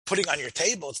putting on your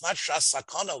table. It's not shas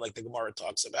sakana like the Gemara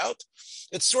talks about.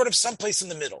 It's sort of someplace in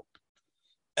the middle.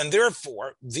 And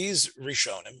therefore, these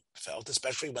Rishonim felt,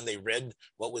 especially when they read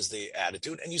what was the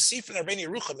attitude, and you see from Rabbeinu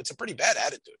Yerucham, it's a pretty bad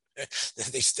attitude.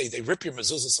 They rip your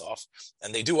mezuzahs off,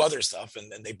 and they do other stuff,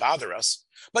 and they bother us.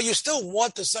 But you still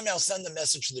want to somehow send a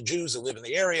message to the Jews who live in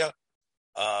the area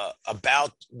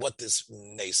about what this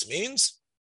nace means,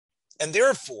 and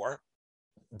therefore,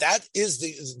 that is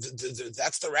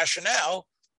that's the rationale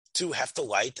to have to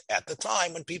light at the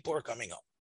time when people are coming home,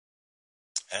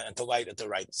 and to light at the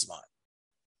right spot.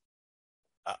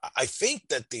 I think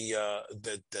that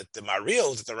the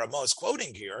Mariel that the Ramah is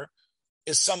quoting here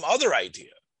is some other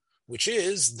idea, which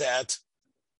is that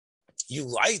you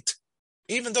light,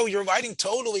 even though you're lighting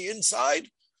totally inside,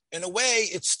 in a way,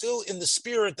 it's still in the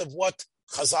spirit of what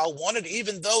Chazal wanted,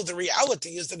 even though the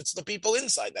reality is that it's the people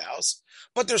inside the house.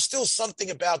 But there's still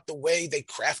something about the way they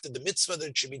crafted the mitzvah that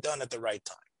it should be done at the right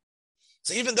time.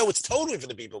 So even though it's totally for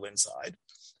the people inside,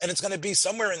 and it's going to be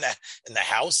somewhere in the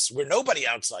house where nobody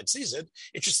outside sees it,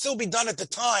 it should still be done at the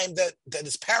time that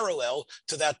is parallel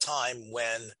to that time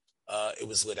when it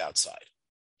was lit outside.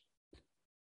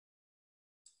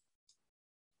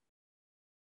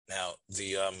 Now,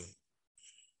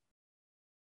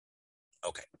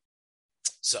 okay.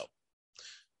 So,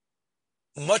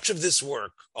 much of this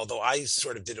work, although I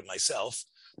sort of did it myself,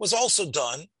 was also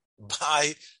done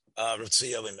by Rav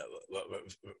Tzili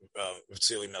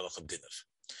Melech of Dinov.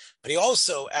 But he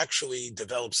also actually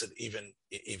develops it even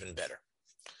better.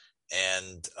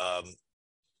 And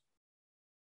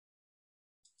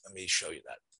let me show you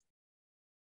that.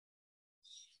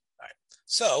 All right.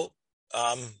 So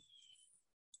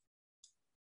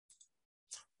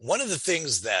one of the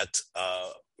things that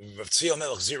Rav Tzvi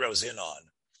Melech zeroes in on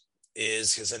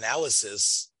is his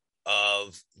analysis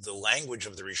of the language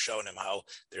of the Rishonim, how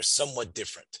they're somewhat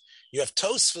different. You have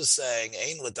Tosfos saying,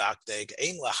 Ein ladakdek,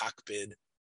 Ein lahakpid,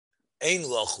 Ein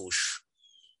lachush,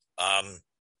 Ein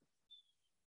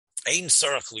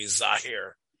sarach li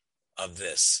zahir of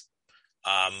this.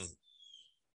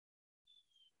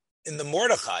 In the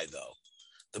Mordechai, though,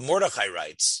 the Mordechai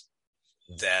writes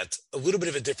that a little bit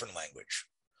of a different language.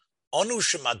 Anu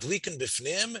shemadlikin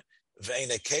bifnim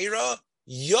ve'enekera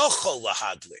yochol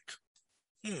lahadlik.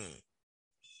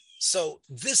 So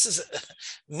this is,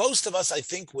 most of us, I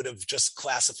think, would have just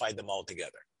classified them all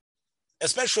together.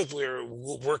 Especially if we're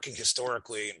working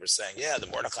historically and we're saying, yeah, the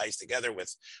Mordechai is together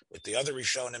with the other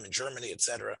Rishonim in Germany,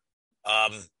 etc.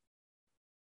 But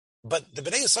the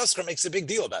Bnei Yissaschar makes a big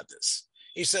deal about this.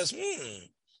 He says, it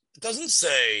doesn't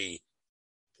say,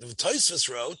 the Tosfos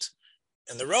wrote,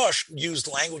 and the Rosh used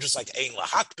languages like Ein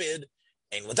lahakpid,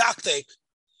 Ein ladaktek.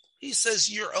 He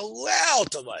says you're allowed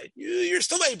to light. You're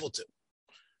still able to.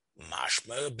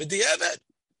 Mashma b'di'evet.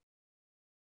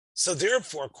 So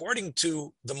therefore, according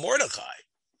to the Mordechai,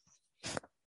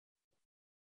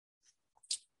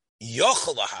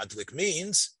 Yochel lahadlik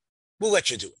means we'll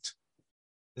let you do it.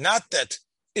 Not that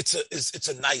it's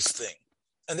a nice thing,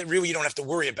 and that really you don't have to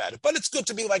worry about it. But it's good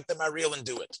to be like the Mariel and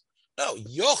do it. No,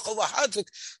 Yochel lahadlik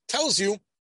tells you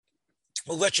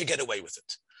we'll let you get away with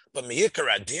it. But Me'ikar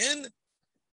Adin,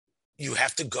 you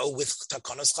have to go with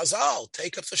Takanas Chazal,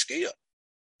 take a Fashkiya.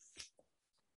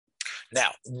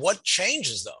 Now, what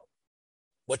changes though?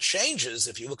 What changes,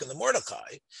 if you look in the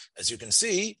Mordechai, as you can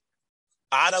see,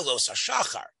 Ada Los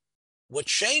HaShachar. What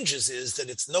changes is that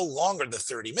it's no longer the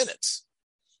 30 minutes.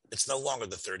 It's no longer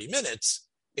the 30 minutes.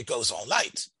 It goes all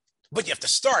night. But you have to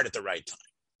start at the right time.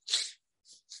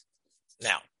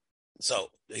 Now,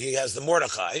 so he has the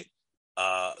Mordechai.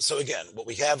 So again, what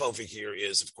we have over here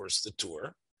is, of course, the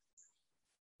Tur,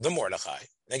 the Mordechai.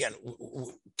 Again,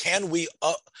 can we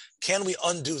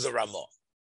undo the Ramah?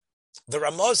 The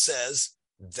Ramah says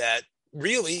that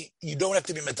really you don't have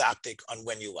to be medactic on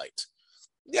when you light.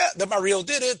 Yeah, the Mariel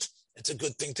did it. It's a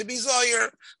good thing to be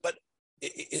Zayir, but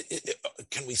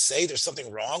can we say there's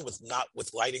something wrong with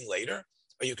lighting later?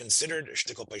 Are you considered a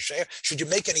shtikol paisheya? Should you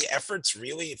make any efforts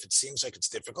really if it seems like it's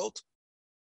difficult?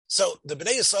 So the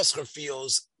Bnei Yissaschar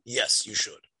feels yes, you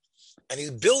should, and he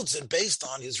builds it based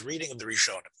on his reading of the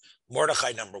Rishonim.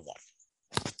 Mordechai number 1.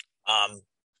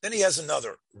 Then he has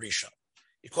another Rishon.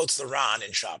 He quotes the Ran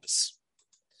in Shabbos.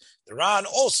 The Ran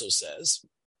also says,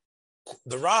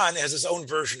 the Ran has his own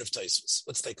version of Tosfos.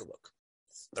 Let's take a look.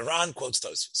 The Ran quotes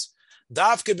Tosfos.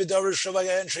 Davke b'davar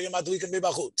shavayen sheyamadliken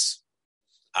b'bachutz.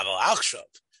 Aval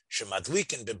achshav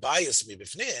shemadliken b'bayis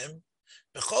b'bifnim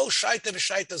b'chol shaita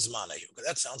v'shaita zmanayu.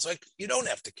 That sounds like you don't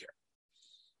have to care.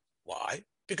 Why?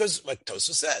 Because, like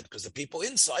Tosfos said, because the people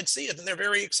inside see it and they're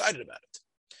very excited about it.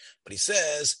 But he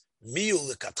says, miyu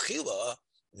l'katchila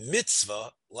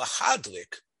mitzvah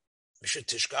lahadlik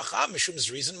mishetishkacha mishum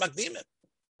zrizin makdimim.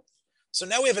 So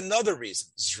now we have another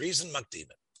reason, zrizin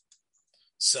makdimim.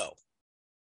 So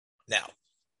now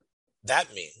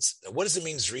that means, what does it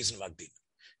mean, zrizin makdimim?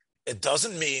 It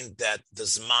doesn't mean that the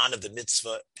zman of the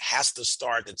mitzvah has to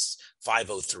start at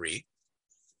 5:03.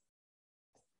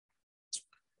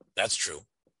 That's true.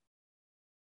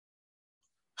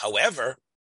 However,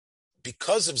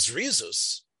 because of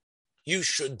zrizus, you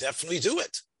should definitely do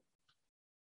it.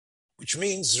 Which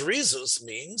means zrizus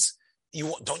means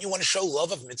don't you want to show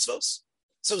love of mitzvos?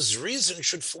 So zrizin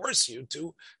should force you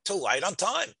to light on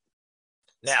time.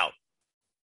 Now,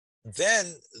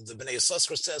 then the Bnei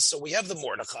Yissaschar says, so we have the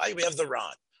Mordechai, we have the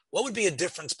Ran. What would be a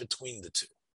difference between the two?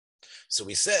 So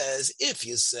he says, if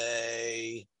you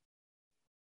say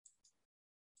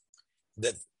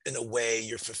that in a way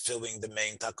you're fulfilling the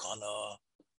main takana,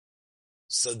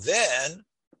 so then,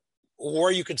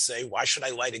 or you could say, why should I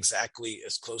light exactly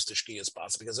as close to Shki as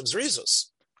possible? Because of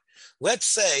Zrizus. Let's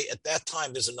say at that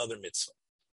time there's another mitzvah.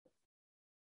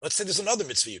 Let's say there's another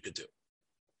mitzvah you could do.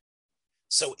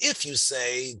 So if you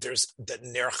say that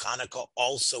Ner Chanukah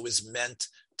also is meant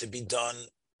to be done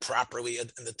properly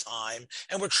in the time,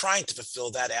 and we're trying to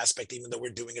fulfill that aspect, even though we're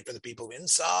doing it for the people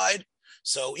inside.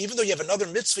 So even though you have another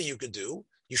mitzvah you could do,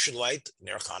 you should light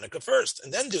Ner Chanukah first,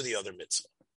 and then do the other mitzvah.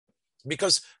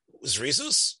 Because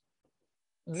Zrizus,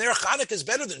 Ner Chanukah is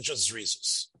better than just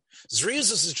Zrizus.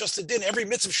 Zrizus is just a din. Every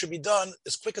mitzvah should be done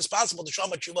as quick as possible to show how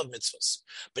much you love mitzvahs.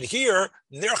 But here,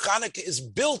 Ner Chanukah is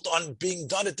built on being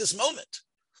done at this moment.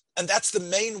 And that's the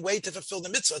main way to fulfill the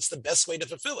mitzvah. It's the best way to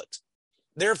fulfill it.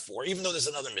 Therefore, even though there's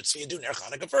another mitzvah, you do Ner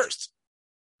Chanukah first.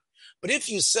 But if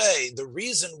you say the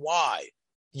reason why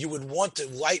you would want to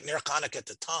light Ner Chanukah at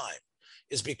the time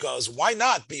is because why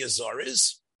not be a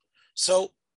Zariz?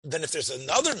 So then if there's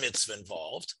another mitzvah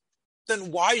involved,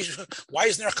 then why is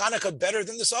Ner Chanukah better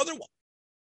than this other one?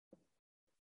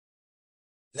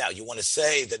 Now, you want to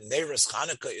say that Neiras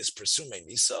Chanukah is Persume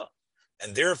Nisa,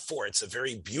 and therefore it's a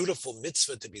very beautiful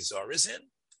mitzvah to be Zariz in.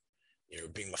 You're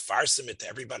being mafarsim it to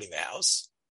everybody in the house.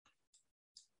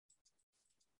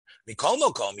 Mikol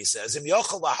Mokom, he says,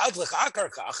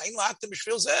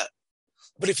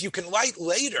 but if you can light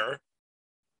later,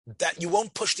 that you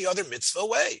won't push the other mitzvah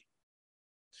away.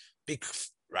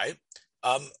 Right?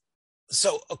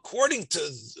 So according to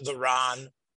the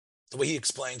Ran, the way he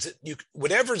explains it,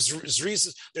 whatever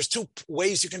Zriz, there's two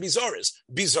ways you can be Zariz.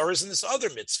 Be Zariz in this other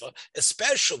mitzvah,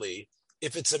 especially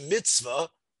if it's a mitzvah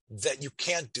that you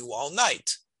can't do all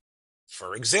night.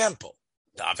 For example,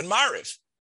 Daven Mariv.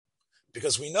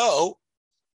 Because we know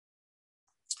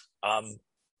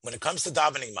when it comes to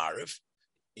davening Mariv,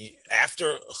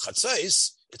 after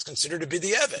Chatzos, it's considered to be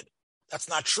the Eved. That's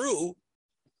not true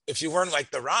if you weren't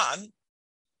like the Ran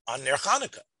on Ner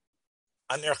Chanukah.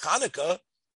 On Ner Chanukah,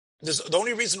 the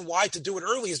only reason why to do it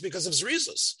early is because of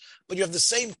Zrizus. But you have the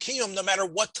same kiyum no matter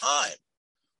what time.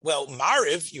 Well,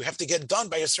 Mariv, you have to get done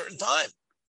by a certain time.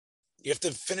 You have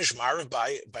to finish Mariv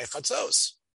by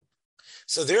Chatzos.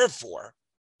 So therefore,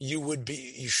 you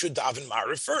should daven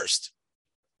Mariv first,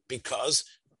 because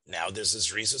now there's this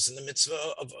Zrizus in the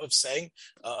mitzvah of saying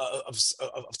of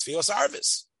Tfilas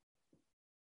Arvis.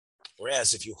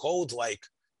 Whereas if you hold like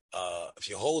the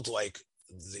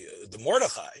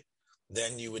Mordechai,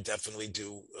 then you would definitely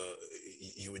do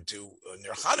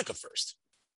Ner Chanukah first,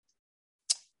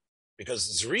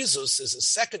 because Zrizus is a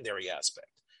secondary aspect.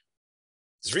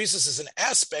 Zrizus is an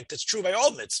aspect that's true by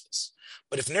all mitzvahs.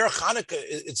 But if Ner Chanukah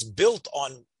it's built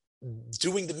on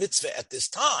doing the mitzvah at this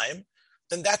time,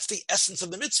 then that's the essence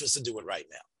of the mitzvah, to do it right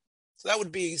now. So that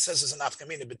would be, he says, is an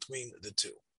afkamina between the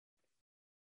two.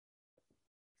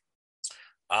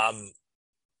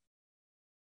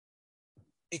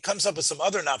 He comes up with some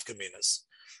other nafkaminas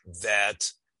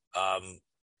that,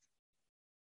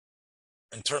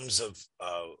 in terms of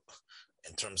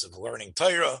learning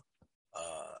Torah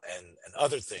and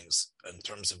other things, in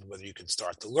terms of whether you can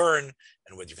start to learn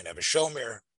and whether you can have a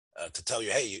shomer to tell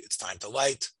you, hey, it's time to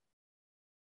light.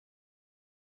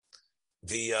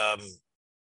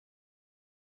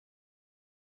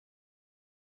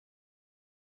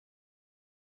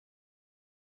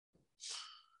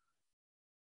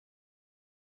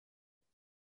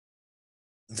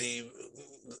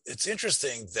 It's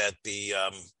interesting that the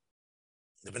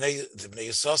Bnei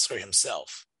Yissaschar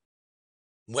himself,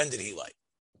 when did he light?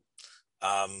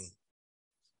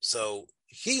 So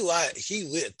he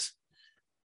lit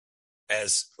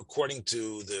as according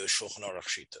to the Shulchan Aruch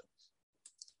Shita,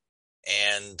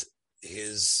 and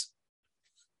his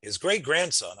great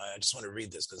grandson. I just want to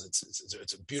read this because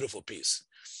it's a beautiful piece.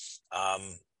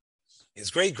 His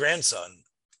great grandson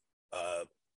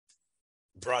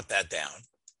brought that down.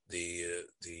 The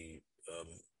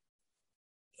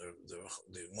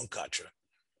Munkatra,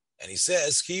 and he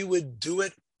says he would do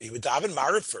it. He would daven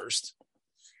Mariv first,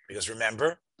 because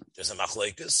remember, there's a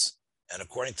machlekes, and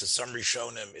according to some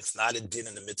Rishonim, it's not a din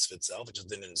in the mitzvah itself; it's a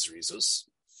din in Zrizus.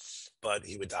 But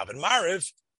he would daven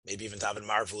Mariv, maybe even daven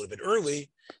Mariv a little bit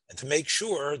early, and to make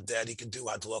sure that he could do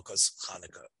Hadlokas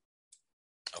Chanukah.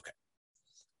 Okay.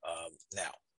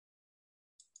 Now,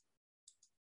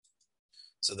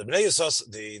 so the Bnei Yissaschar,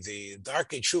 the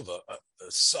Darkei Tshuva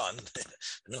son,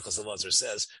 Minchas Elazar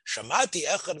says, "Shamati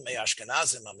echad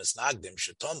me'ashkenazim ha'misnagdim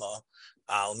shetoma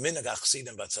al minhag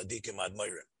hachsidim v'tzadikim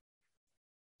admorim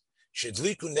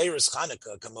shedliku neiros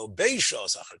Chanukah kamo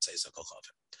beishos achar tzeis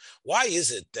hakochavim." Why is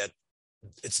it that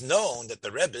it's known that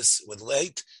the Rebbes would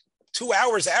light 2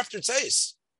 hours after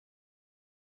tzeis?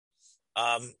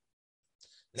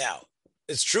 Now,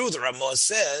 it's true the Ramah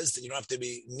says that you don't have to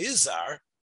be nizar.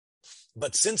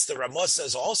 But since the Ramah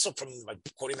says also, from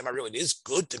quoting the Maharil, it is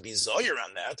good to be zoyer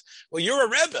on that, well, you're a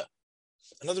Rebbe.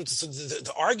 In other words,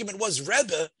 the argument was,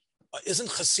 Rebbe, isn't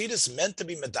Chasidus meant to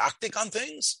be medactic on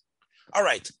things? All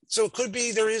right, so it could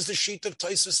be there is the sheet of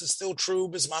Tosfos is still true,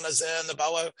 Bisman Hazeh and the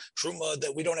Bala Truma,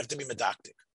 that we don't have to be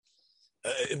medactic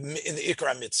in the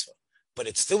Ikra Mitzvah. But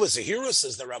it still is a hero,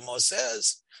 as the Ramah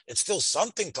says. It's still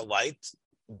something to light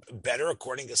better,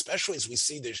 especially as we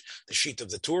see the sheet of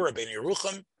the Torah, Ben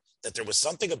Yerucham, that there was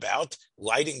something about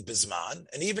lighting Bisman,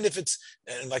 and even if it's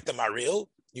like the Maril,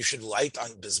 you should light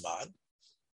on Bisman.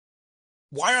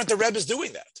 Why aren't the Rebbes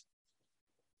doing that?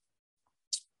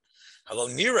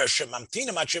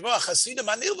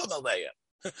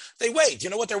 They wait. You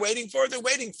know what they're waiting for? They're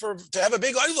waiting to have a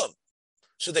big oilam,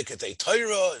 so they could take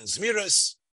Torah and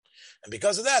Zmiras, and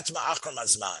because of that, it's ma'achar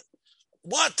mazman.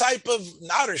 What type of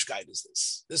narishkeit is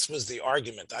this? This was the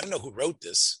argument. I don't know who wrote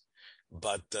this,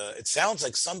 but it sounds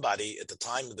like somebody at the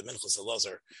time of the Minchas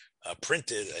Elazar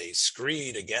printed a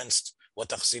screed against what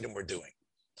the Chassidim were doing.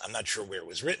 I'm not sure where it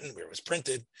was written, where it was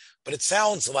printed, but it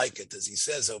sounds like it, as he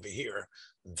says over here,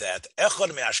 that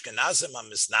Echad me'ashkenazim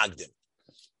ha'misnagdim.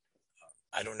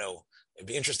 I don't know. It'd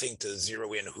be interesting to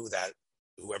zero in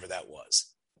whoever that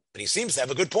was. But he seems to have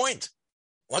a good point.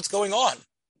 What's going on?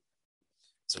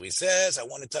 So he says, I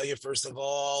want to tell you, first of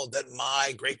all, that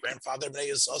my great-grandfather,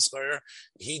 Bnei Yissaschar,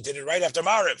 he did it right after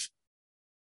Mariv.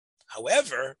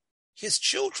 However, his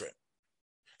children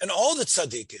and all the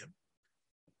tzaddikim,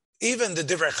 even the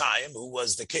Divrei Chaim, who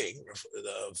was the king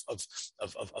of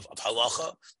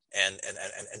halacha and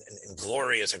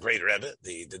glory as a great Rebbe,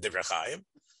 the Divrei Chaim,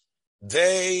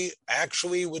 they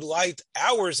actually would light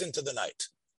hours into the night.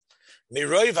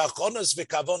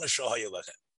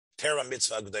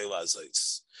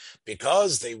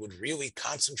 Because they would really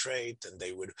concentrate and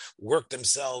they would work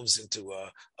themselves into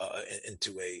a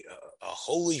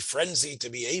holy frenzy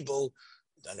to be able,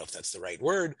 I don't know if that's the right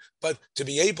word, but to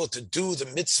be able to do the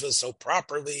mitzvah so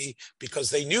properly,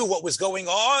 because they knew what was going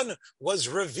on was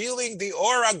revealing the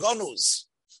Or Agonus,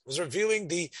 was revealing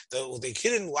the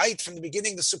hidden light from the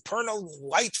beginning, the supernal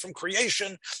light from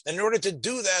creation. And in order to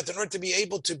do that, in order to be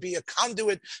able to be a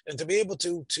conduit and to be able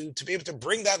to be able to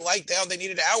bring that light down, they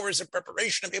needed hours of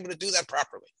preparation to be able to do that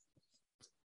properly.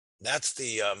 That's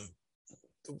the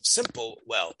simple.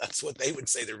 Well, that's what they would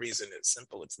say. The reason is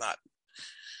simple. It's not.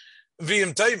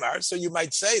 V'im Taimar. So you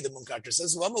might say the Munkatra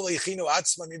says, it's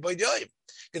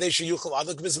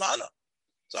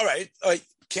all right.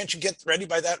 Can't you get ready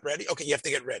by that ready? Okay, you have to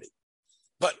get ready.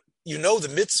 But you know the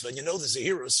mitzvah, you know the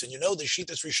Zehirus, and you know the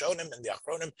Shitas Rishonim and the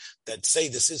Achronim that say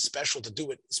this is special to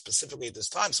do it specifically at this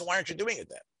time. So why aren't you doing it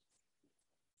then?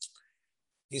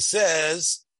 He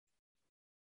says,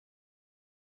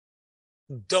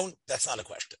 that's not a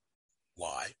question.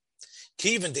 Why?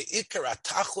 The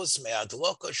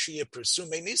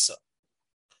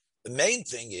main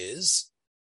thing is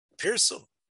Pirsum.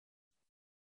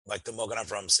 Like the Mogan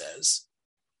Avram says,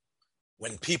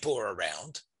 when people are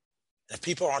around, and if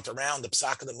people aren't around, the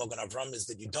psak of the Mogan Avram is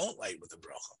that you don't light with a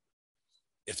bracha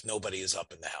if nobody is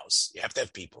up in the house. You have to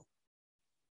have people.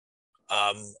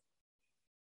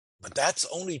 But that's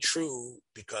only true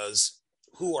because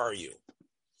who are you?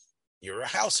 You're a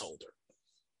householder.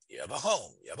 You have a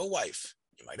home. You have a wife.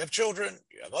 You might have children.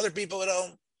 You have other people at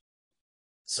home.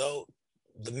 So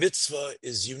the mitzvah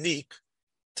is unique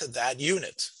to that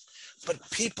unit.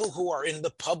 But people who are in the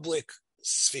public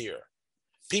sphere,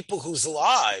 people whose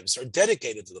lives are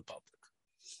dedicated to the public,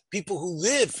 people who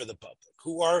live for the public,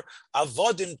 who are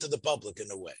avodim to the public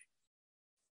in a way,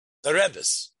 the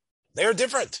Rebbes, they're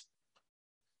different.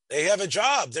 They have a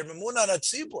job. They're memunah on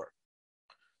tzibur.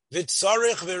 It's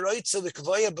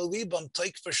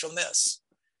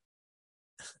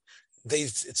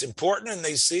important, and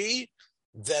they see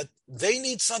that they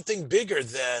need something bigger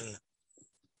than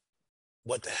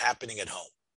what's happening at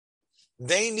home.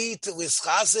 They need to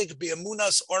lischazik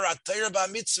bi'amunas or atayr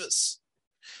ba'mitzvahs.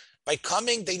 By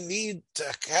coming, they need to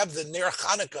have the Ner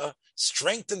Chanukah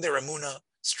strengthen their emunah,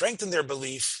 strengthen their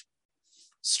belief,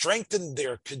 strengthen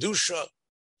their kedusha.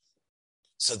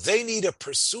 So they need a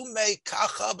persume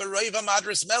kacha b'reiva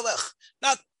madras melech.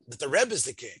 Not that the Rebbe is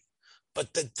the king,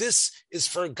 but that this is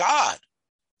for God.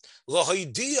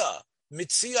 Lohoidia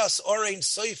mitzias orein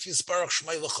soif yisbarach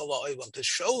shmei l'chala olam, to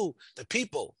show the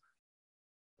people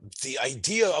the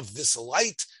idea of this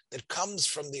light that comes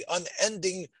from the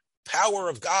unending power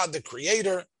of God, the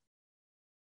Creator.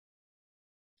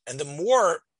 And the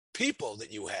more people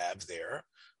that you have there,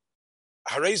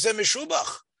 harei zeh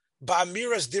meshubach.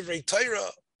 Ba'amiras divrei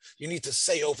Torah, you need to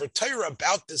say over Torah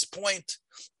about this point,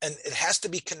 and it has to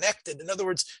be connected. In other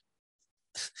words,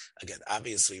 again,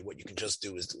 obviously what you can just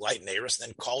do is light neiros and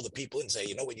then call the people and say,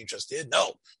 you know what you just did?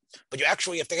 No. But you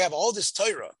actually have to have all this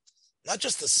Torah, not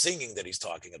just the singing that he's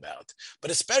talking about,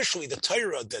 but especially the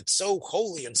Torah that's so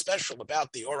holy and special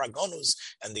about the Or Agonus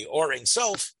and the Or Ein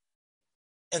Sof,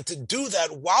 and to do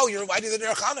that while you're lighting the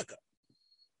Ner Chanukah.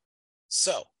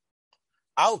 So,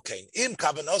 Alkein im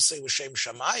kavanose v'shem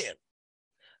shamayim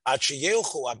ad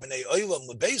sheyelchu abnei olam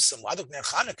lebeisam laduk ner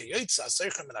Chanukah yitza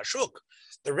seichem and ashuk.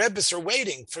 The Rebbes are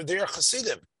waiting for their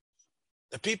Hasidim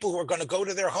the people who are going to go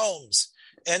to their homes.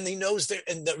 And he knows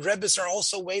and the Rebbes are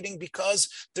also waiting because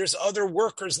there's other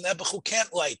workers, Nebuch, who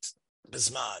can't light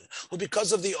Bisman, who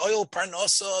because of the oil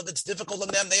parnosa that's difficult on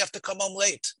them, they have to come home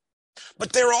late.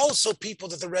 But there are also people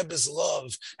that the Rebbes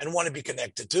love and want to be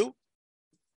connected to.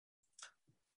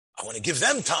 I want to give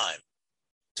them time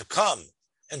to come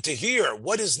and to hear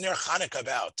what is Ner Chanukah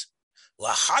about.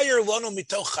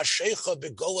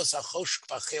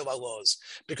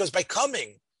 Because by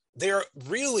coming, their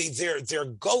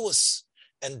golus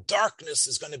and darkness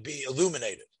is going to be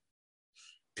illuminated.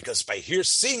 Because by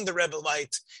seeing the Rebbe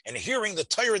light and hearing the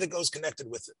Torah that goes connected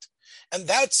with it. And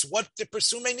that's what the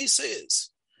Persumei Nisa is.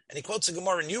 And he quotes a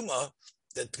Gemara in Yuma,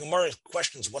 that the Gemara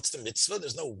questions, what's the mitzvah?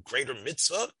 There's no greater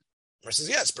mitzvah. Gemara says,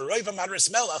 yes, B'roiva Madras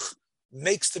Melech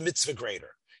makes the mitzvah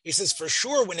greater. He says, for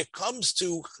sure, when it comes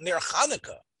to Ner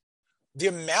Chanukah, the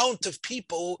amount of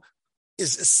people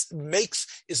is in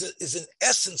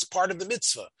essence part of the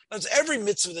mitzvah. Every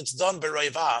mitzvah that's done by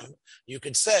Roivam, you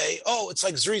could say, oh, it's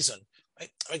like Zrizon. Right?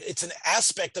 It's an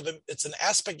aspect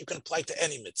you can apply to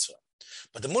any mitzvah.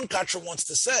 But the Munkatra wants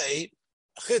to say,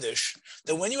 Chiddush,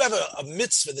 that when you have a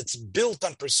mitzvah that's built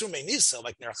on Persumei Nisa,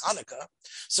 like Ner Chanukah,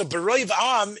 so B'roiv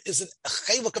Am is a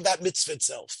cheluk of that mitzvah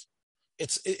itself.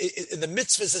 The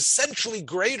mitzvah is essentially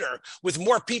greater with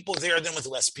more people there than with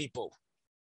less people.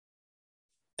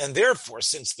 And therefore,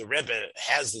 since the Rebbe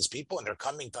has these people and they're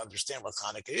coming to understand what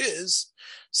Chanukah is,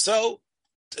 so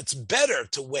it's better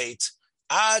to wait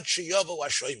ad sheyovu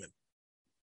hashoimim,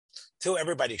 till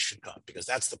everybody should come, because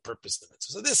that's the purpose of it.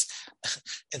 So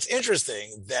it's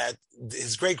interesting that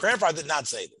his great-grandfather did not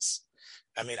say this.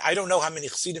 I mean, I don't know how many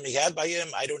chassidim he had by him.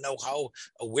 I don't know how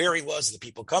aware he was of the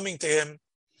people coming to him.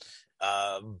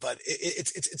 But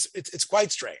it's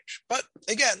quite strange. But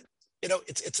again,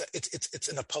 it's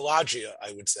an apologia,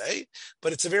 I would say,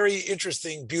 but it's a very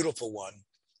interesting, beautiful one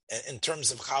in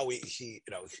terms of how he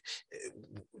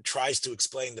tries to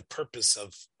explain the purpose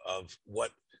of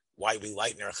why we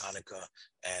light Ner Chanukah,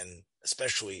 and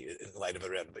especially in light of a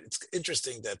Rebbe. But it's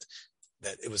interesting that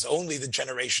it was only the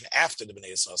generation after the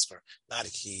Bnei Yissaschar, not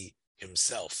he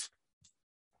himself.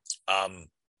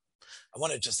 I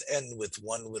want to just end with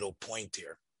one little point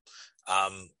here.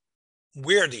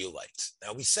 Where do you light?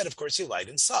 Now, we said, of course, you light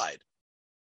inside.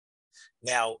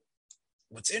 Now,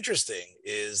 what's interesting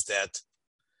is that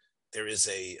there is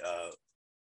the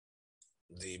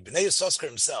Bnei Yissaschar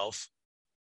himself,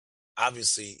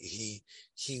 obviously,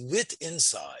 he lit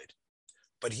inside,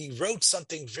 but he wrote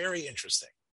something very interesting.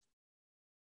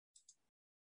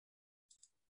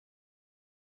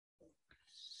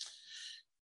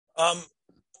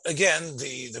 Again,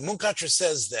 the Munkatra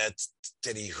says that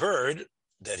he heard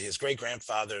that his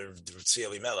great-grandfather, Tzvi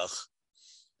Elimelech,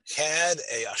 had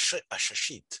a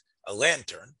shashit, a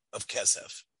lantern of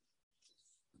kesef,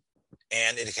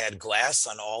 and it had glass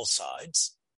on all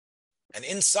sides, and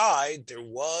inside there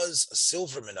was a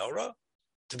silver menorah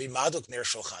to be Maduk Ner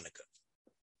Shel Chanukah.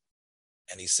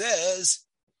 And he says,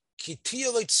 Ki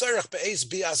tiyeh lo tzorech be'ez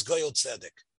bias goyel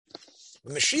tzedek.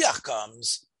 When Mashiach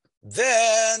comes,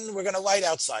 then we're going to light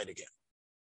outside again.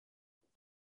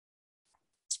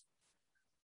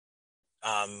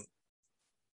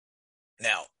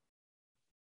 Now,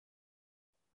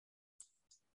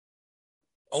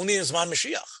 only in Zman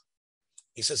Mashiach.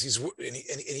 He says he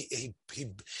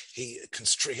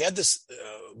had this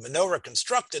menorah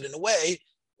constructed in a way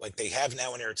like they have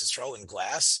now in Eretz Yisrael in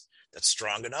glass that's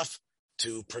strong enough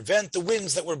to prevent the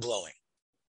winds that were blowing.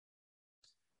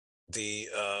 The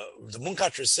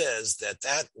Munkatra says that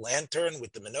lantern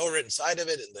with the menorah inside of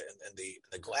it and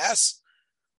the glass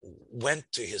went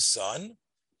to his son,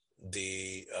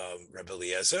 the Rebbe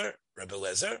Eliezer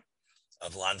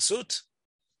of Landshut,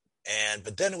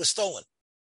 but then it was stolen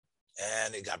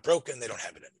and it got broken. They don't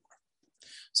have it anymore.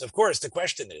 So of course the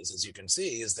question is, as you can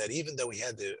see, is that even though he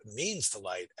had the means to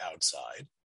light outside,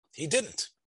 he didn't,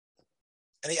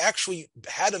 and he actually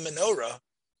had a menorah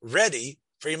ready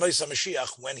for Yemei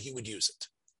Mashiach when he would use it,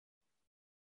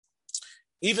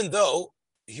 even though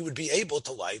he would be able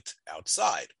to light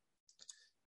outside.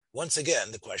 Once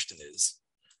again, the question is,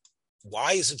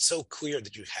 why is it so clear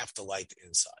that you have to light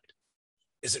inside?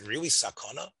 Is it really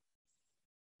sakana?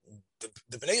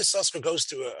 The Bnei Yissaschar goes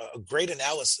through a great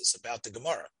analysis about the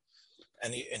Gemara,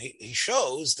 and he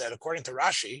shows that according to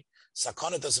Rashi,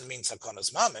 sakana doesn't mean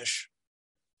sakana's mamish.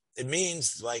 It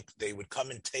means like they would come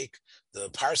and the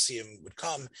Parsium would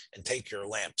come and take your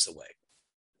lamps away.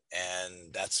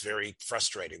 And that's very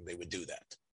frustrating. They would do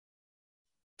that.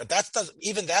 But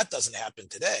even that doesn't happen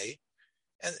today.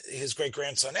 And his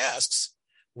great-grandson asks,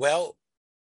 well,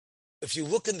 if you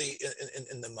look in the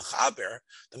Mechaber,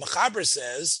 the Mechaber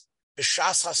says,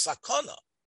 b'shas hasakana.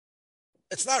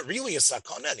 It's not really a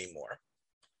sakana anymore.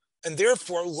 And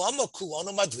therefore, lama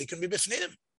kulonu madlikin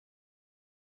mibifnim.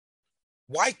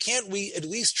 Why can't we at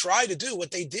least try to do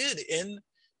what they did in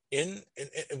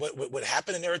what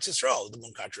happened in Eretz Yisrael, the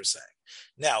Munkatra is saying.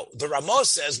 Now, the Ramos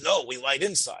says, no, we light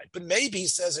inside. But maybe he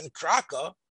says in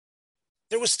Kraka,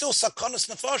 there was still Sakanas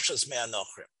Nefashas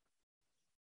Me'anochrim.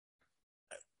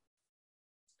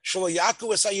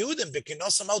 Shalayaku Esayudim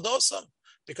Bikinosam Aldosam.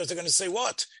 Because they're going to say,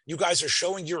 what? You guys are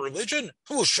showing your religion?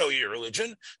 Who will show you your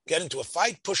religion? Get into a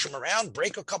fight, push them around,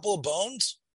 break a couple of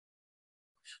bones?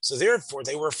 So therefore,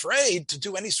 they were afraid to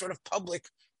do any sort of public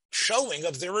showing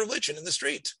of their religion in the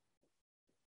street.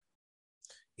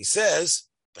 He says,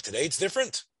 but today it's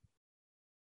different.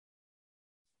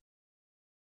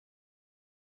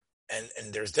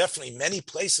 And there's definitely many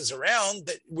places around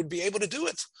that would be able to do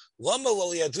it.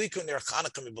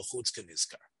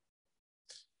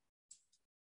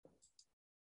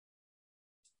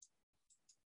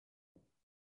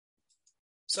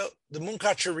 So the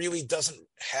Munkatra really doesn't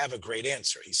have a great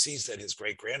answer. He sees that his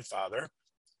great-grandfather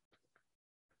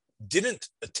didn't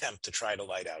attempt to try to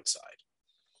light outside,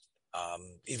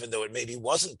 even though it maybe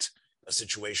wasn't a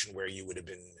situation where you would have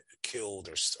been killed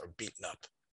or beaten up.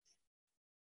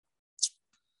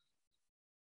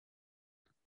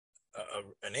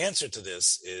 An answer to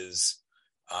this is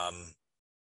a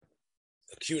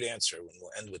cute answer, and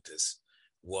we'll end with this,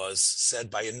 was said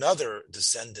by another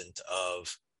descendant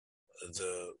of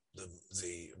the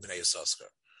Bnei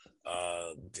Yissaschar,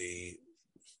 the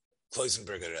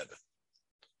Kloisenberger Rebbe.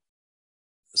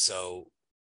 So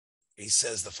he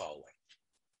says the following.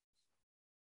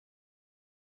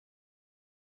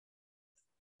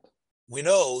 We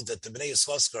know that the Bnei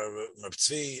Yissaschar, Reb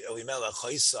Tzvi Elimelech,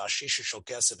 Chaisa Ashisha Shel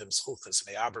Kesef Im Schuchas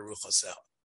Me'aber Ruchaseha.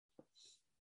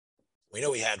 We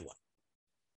know he had one.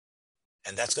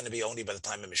 And that's going to be only by the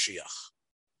time of Mashiach.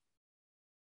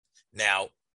 Now,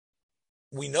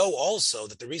 we know also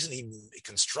that the reason he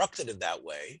constructed it that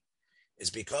way is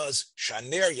because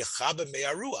Shaner Yechabe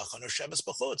Me'aruach on Shebes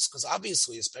B'chutz, because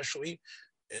obviously, especially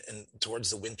towards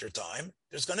the winter time,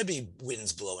 there's going to be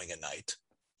winds blowing at night.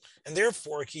 And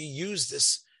therefore, he used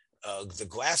this, the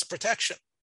glass protection.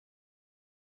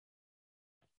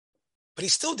 But he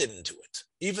still didn't do it,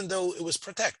 even though it was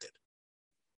protected.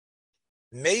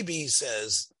 Maybe, he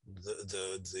says,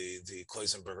 the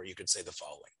Kloisenberger, you could say the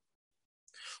following.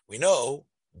 We know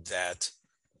that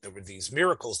there were these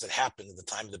miracles that happened at the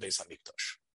time of the Beis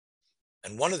HaMikdash.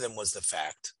 And one of them was the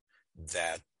fact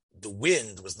that the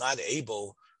wind was not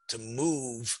able to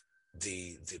move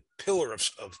the pillar of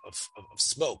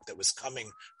smoke that was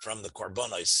coming from the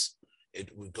korbanos.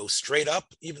 It would go straight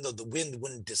up, even though the wind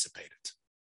wouldn't dissipate it.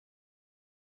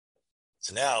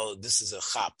 So now this is a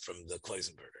chap from the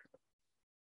Kloisenberger.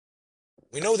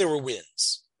 We know there were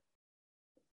winds.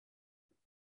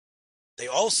 They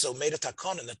also made a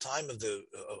takon in the time of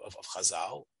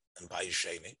Chazal and Bayis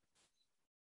Sheni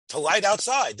to light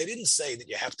outside. They didn't say that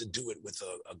you have to do it with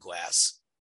a glass.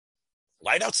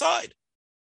 Light outside.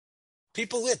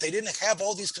 People lit. They didn't have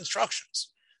all these constructions.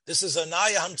 This is a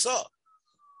Naya Hamza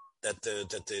that the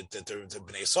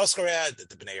Bnei Yissaschar had, that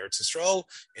the Bnei Eretz Yisrael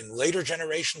in later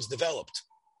generations developed.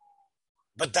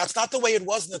 But that's not the way it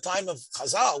was in the time of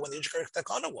Chazal when the Yishkar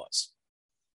Takana was.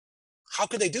 How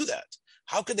could they do that?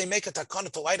 How could they make a takana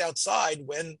to light outside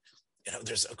when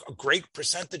there's a great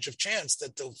percentage of chance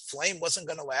that the flame wasn't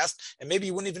going to last, and maybe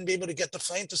you wouldn't even be able to get the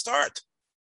flame to start?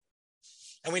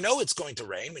 And we know it's going to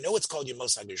rain. We know it's called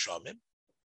Yemos HaGeshamim.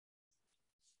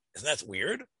 Isn't that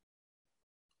weird?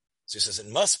 So he says it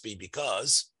must be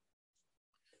because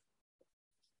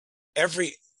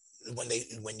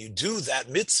when you do that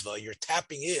mitzvah, you're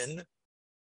tapping in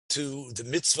to the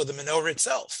mitzvah, the menorah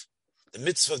itself. The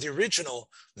mitzvah of the original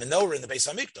menorah in the Beis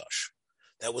HaMikdash.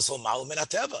 That was Homal Min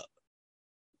HaTeva.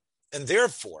 And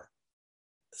therefore,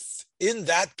 in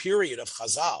that period of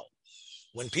Chazal,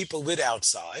 when people lit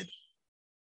outside,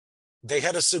 they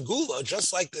had a segula,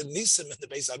 just like the Nisim in the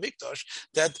Beis HaMikdash,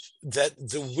 that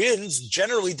the winds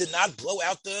generally did not blow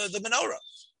out the menorah.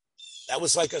 That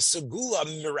was like a segula,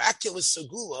 a miraculous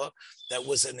segula, that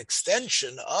was an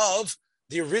extension of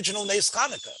the original Nes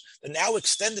Chanukah, and now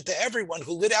extended to everyone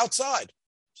who lit outside.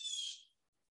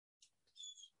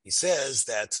 He says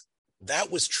that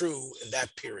was true in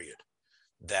that period,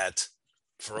 that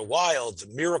for a while the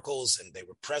miracles, and they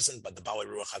were present by the Baalei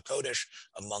Ruach HaKodesh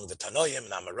among the Tanoim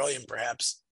and Amoraim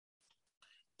perhaps.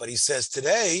 But he says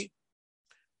today,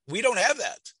 we don't have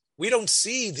that. We don't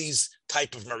see these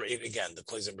type of, again, the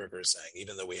Kloisenberger is saying,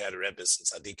 even though we had a Rebbes and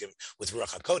Tzaddikim with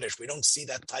Ruach HaKodesh, we don't see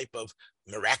that type of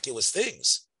miraculous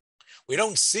things. We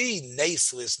don't see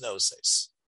Nes Lis Noses.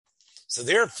 So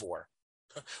therefore,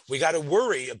 we got to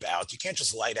worry about, you can't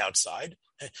just light outside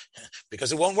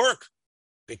because it won't work.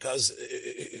 Because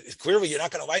clearly you're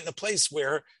not going to light in a place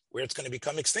where it's going to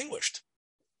become extinguished.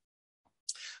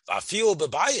 We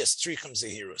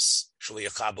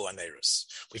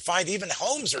find even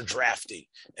homes are drafty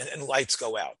and lights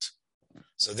go out.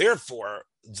 So therefore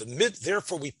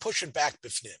we push it back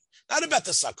b'fnim. Not about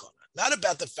the sakona, not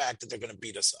about the fact that they're going to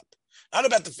beat us up, not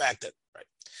about the fact that, right?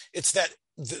 It's that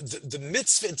the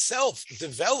mitzvah itself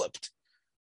developed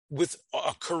with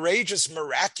a courageous,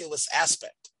 miraculous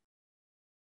aspect,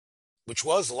 which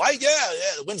was light.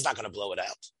 The wind's not going to blow it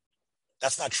out.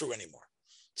 That's not true anymore.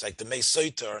 It's like the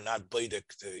Mesoita are not Baidik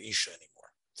the Isha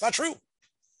anymore. It's not true.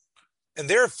 And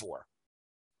therefore,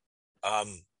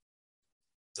 that's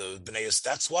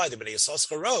why the Bnei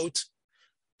Yissaschar wrote,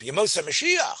 B'Yemos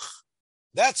HaMashiach.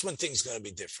 That's when things are going to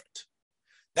be different.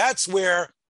 That's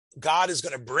where God is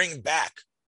going to bring back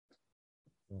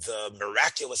the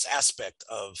miraculous aspect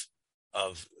of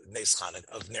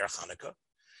Ner Chanukah,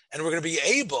 and we're going to be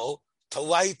able to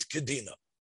light Kedina.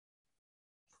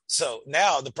 So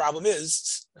now the problem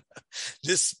is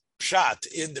this shot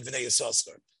in the Bnei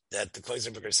Yissaschar that the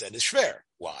Kloisenberger said is schwer.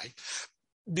 Why?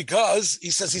 Because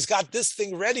he says he's got this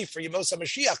thing ready for Yemos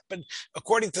HaMashiach, but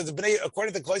according to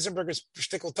Kloisenberger's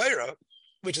Shtickle Torah,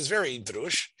 which is very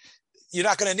drush, you're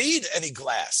not going to need any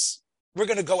glass. We're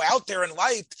going to go out there and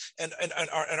light, and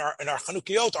our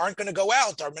Chanukiot aren't going to go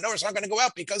out. Our menorahs aren't going to go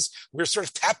out because we're sort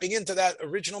of tapping into that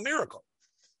original miracle,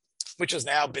 which has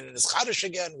now been Nischadish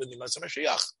again with Yemos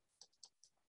HaMashiach.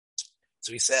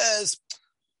 So he says,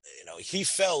 he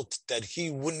felt that he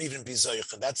wouldn't even be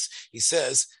Zoich. And he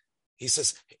says, he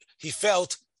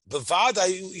felt that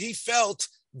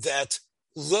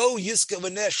lo Yizke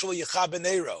V'nesh lo Yecha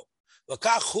B'neiro,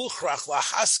 L'kach Huchrach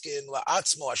L'haskin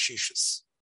L'atzmo Ashishis.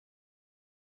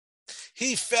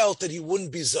 He felt that he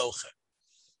wouldn't be Zoche,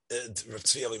 Rav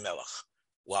Tzvi Elimelech.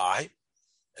 Why?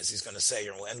 As he's going to say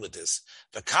here, and we'll end with this.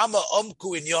 V'kama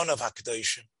omku inyonav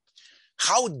hakdoshim.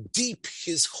 How deep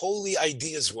his holy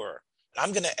ideas were. And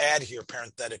I'm going to add here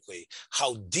parenthetically,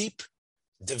 how deep,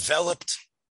 developed,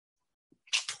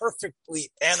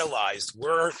 perfectly analyzed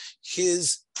were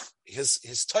his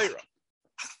Torah.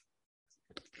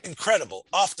 Incredible,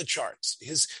 off the charts.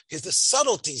 The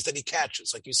subtleties that he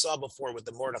catches, like you saw before with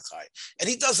the Mordechai, and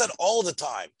he does that all the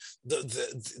time.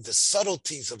 The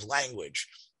subtleties of language,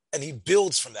 and he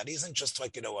builds from that. He isn't just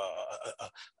like a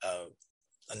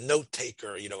note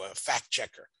taker, a fact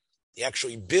checker. He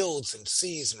actually builds and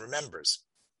sees and remembers.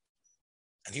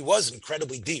 And he was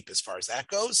incredibly deep as far as that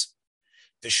goes.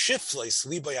 The Shifles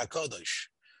Liba Yakodesh,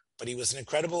 but he was an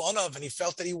incredible onav, and he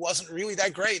felt that he wasn't really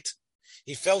that great.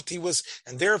 He felt he was,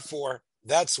 and therefore,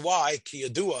 that's why, Ki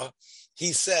Yadua,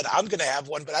 he said, I'm going to have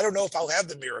one, but I don't know if I'll have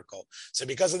the miracle. So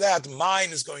because of that, mine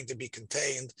is going to be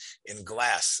contained in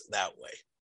glass that way.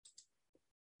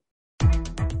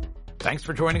 Thanks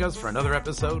for joining us for another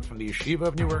episode from the Yeshiva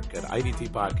of Newark at IDT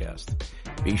Podcast.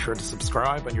 Be sure to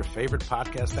subscribe on your favorite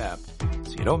podcast app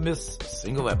so you don't miss a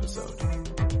single episode.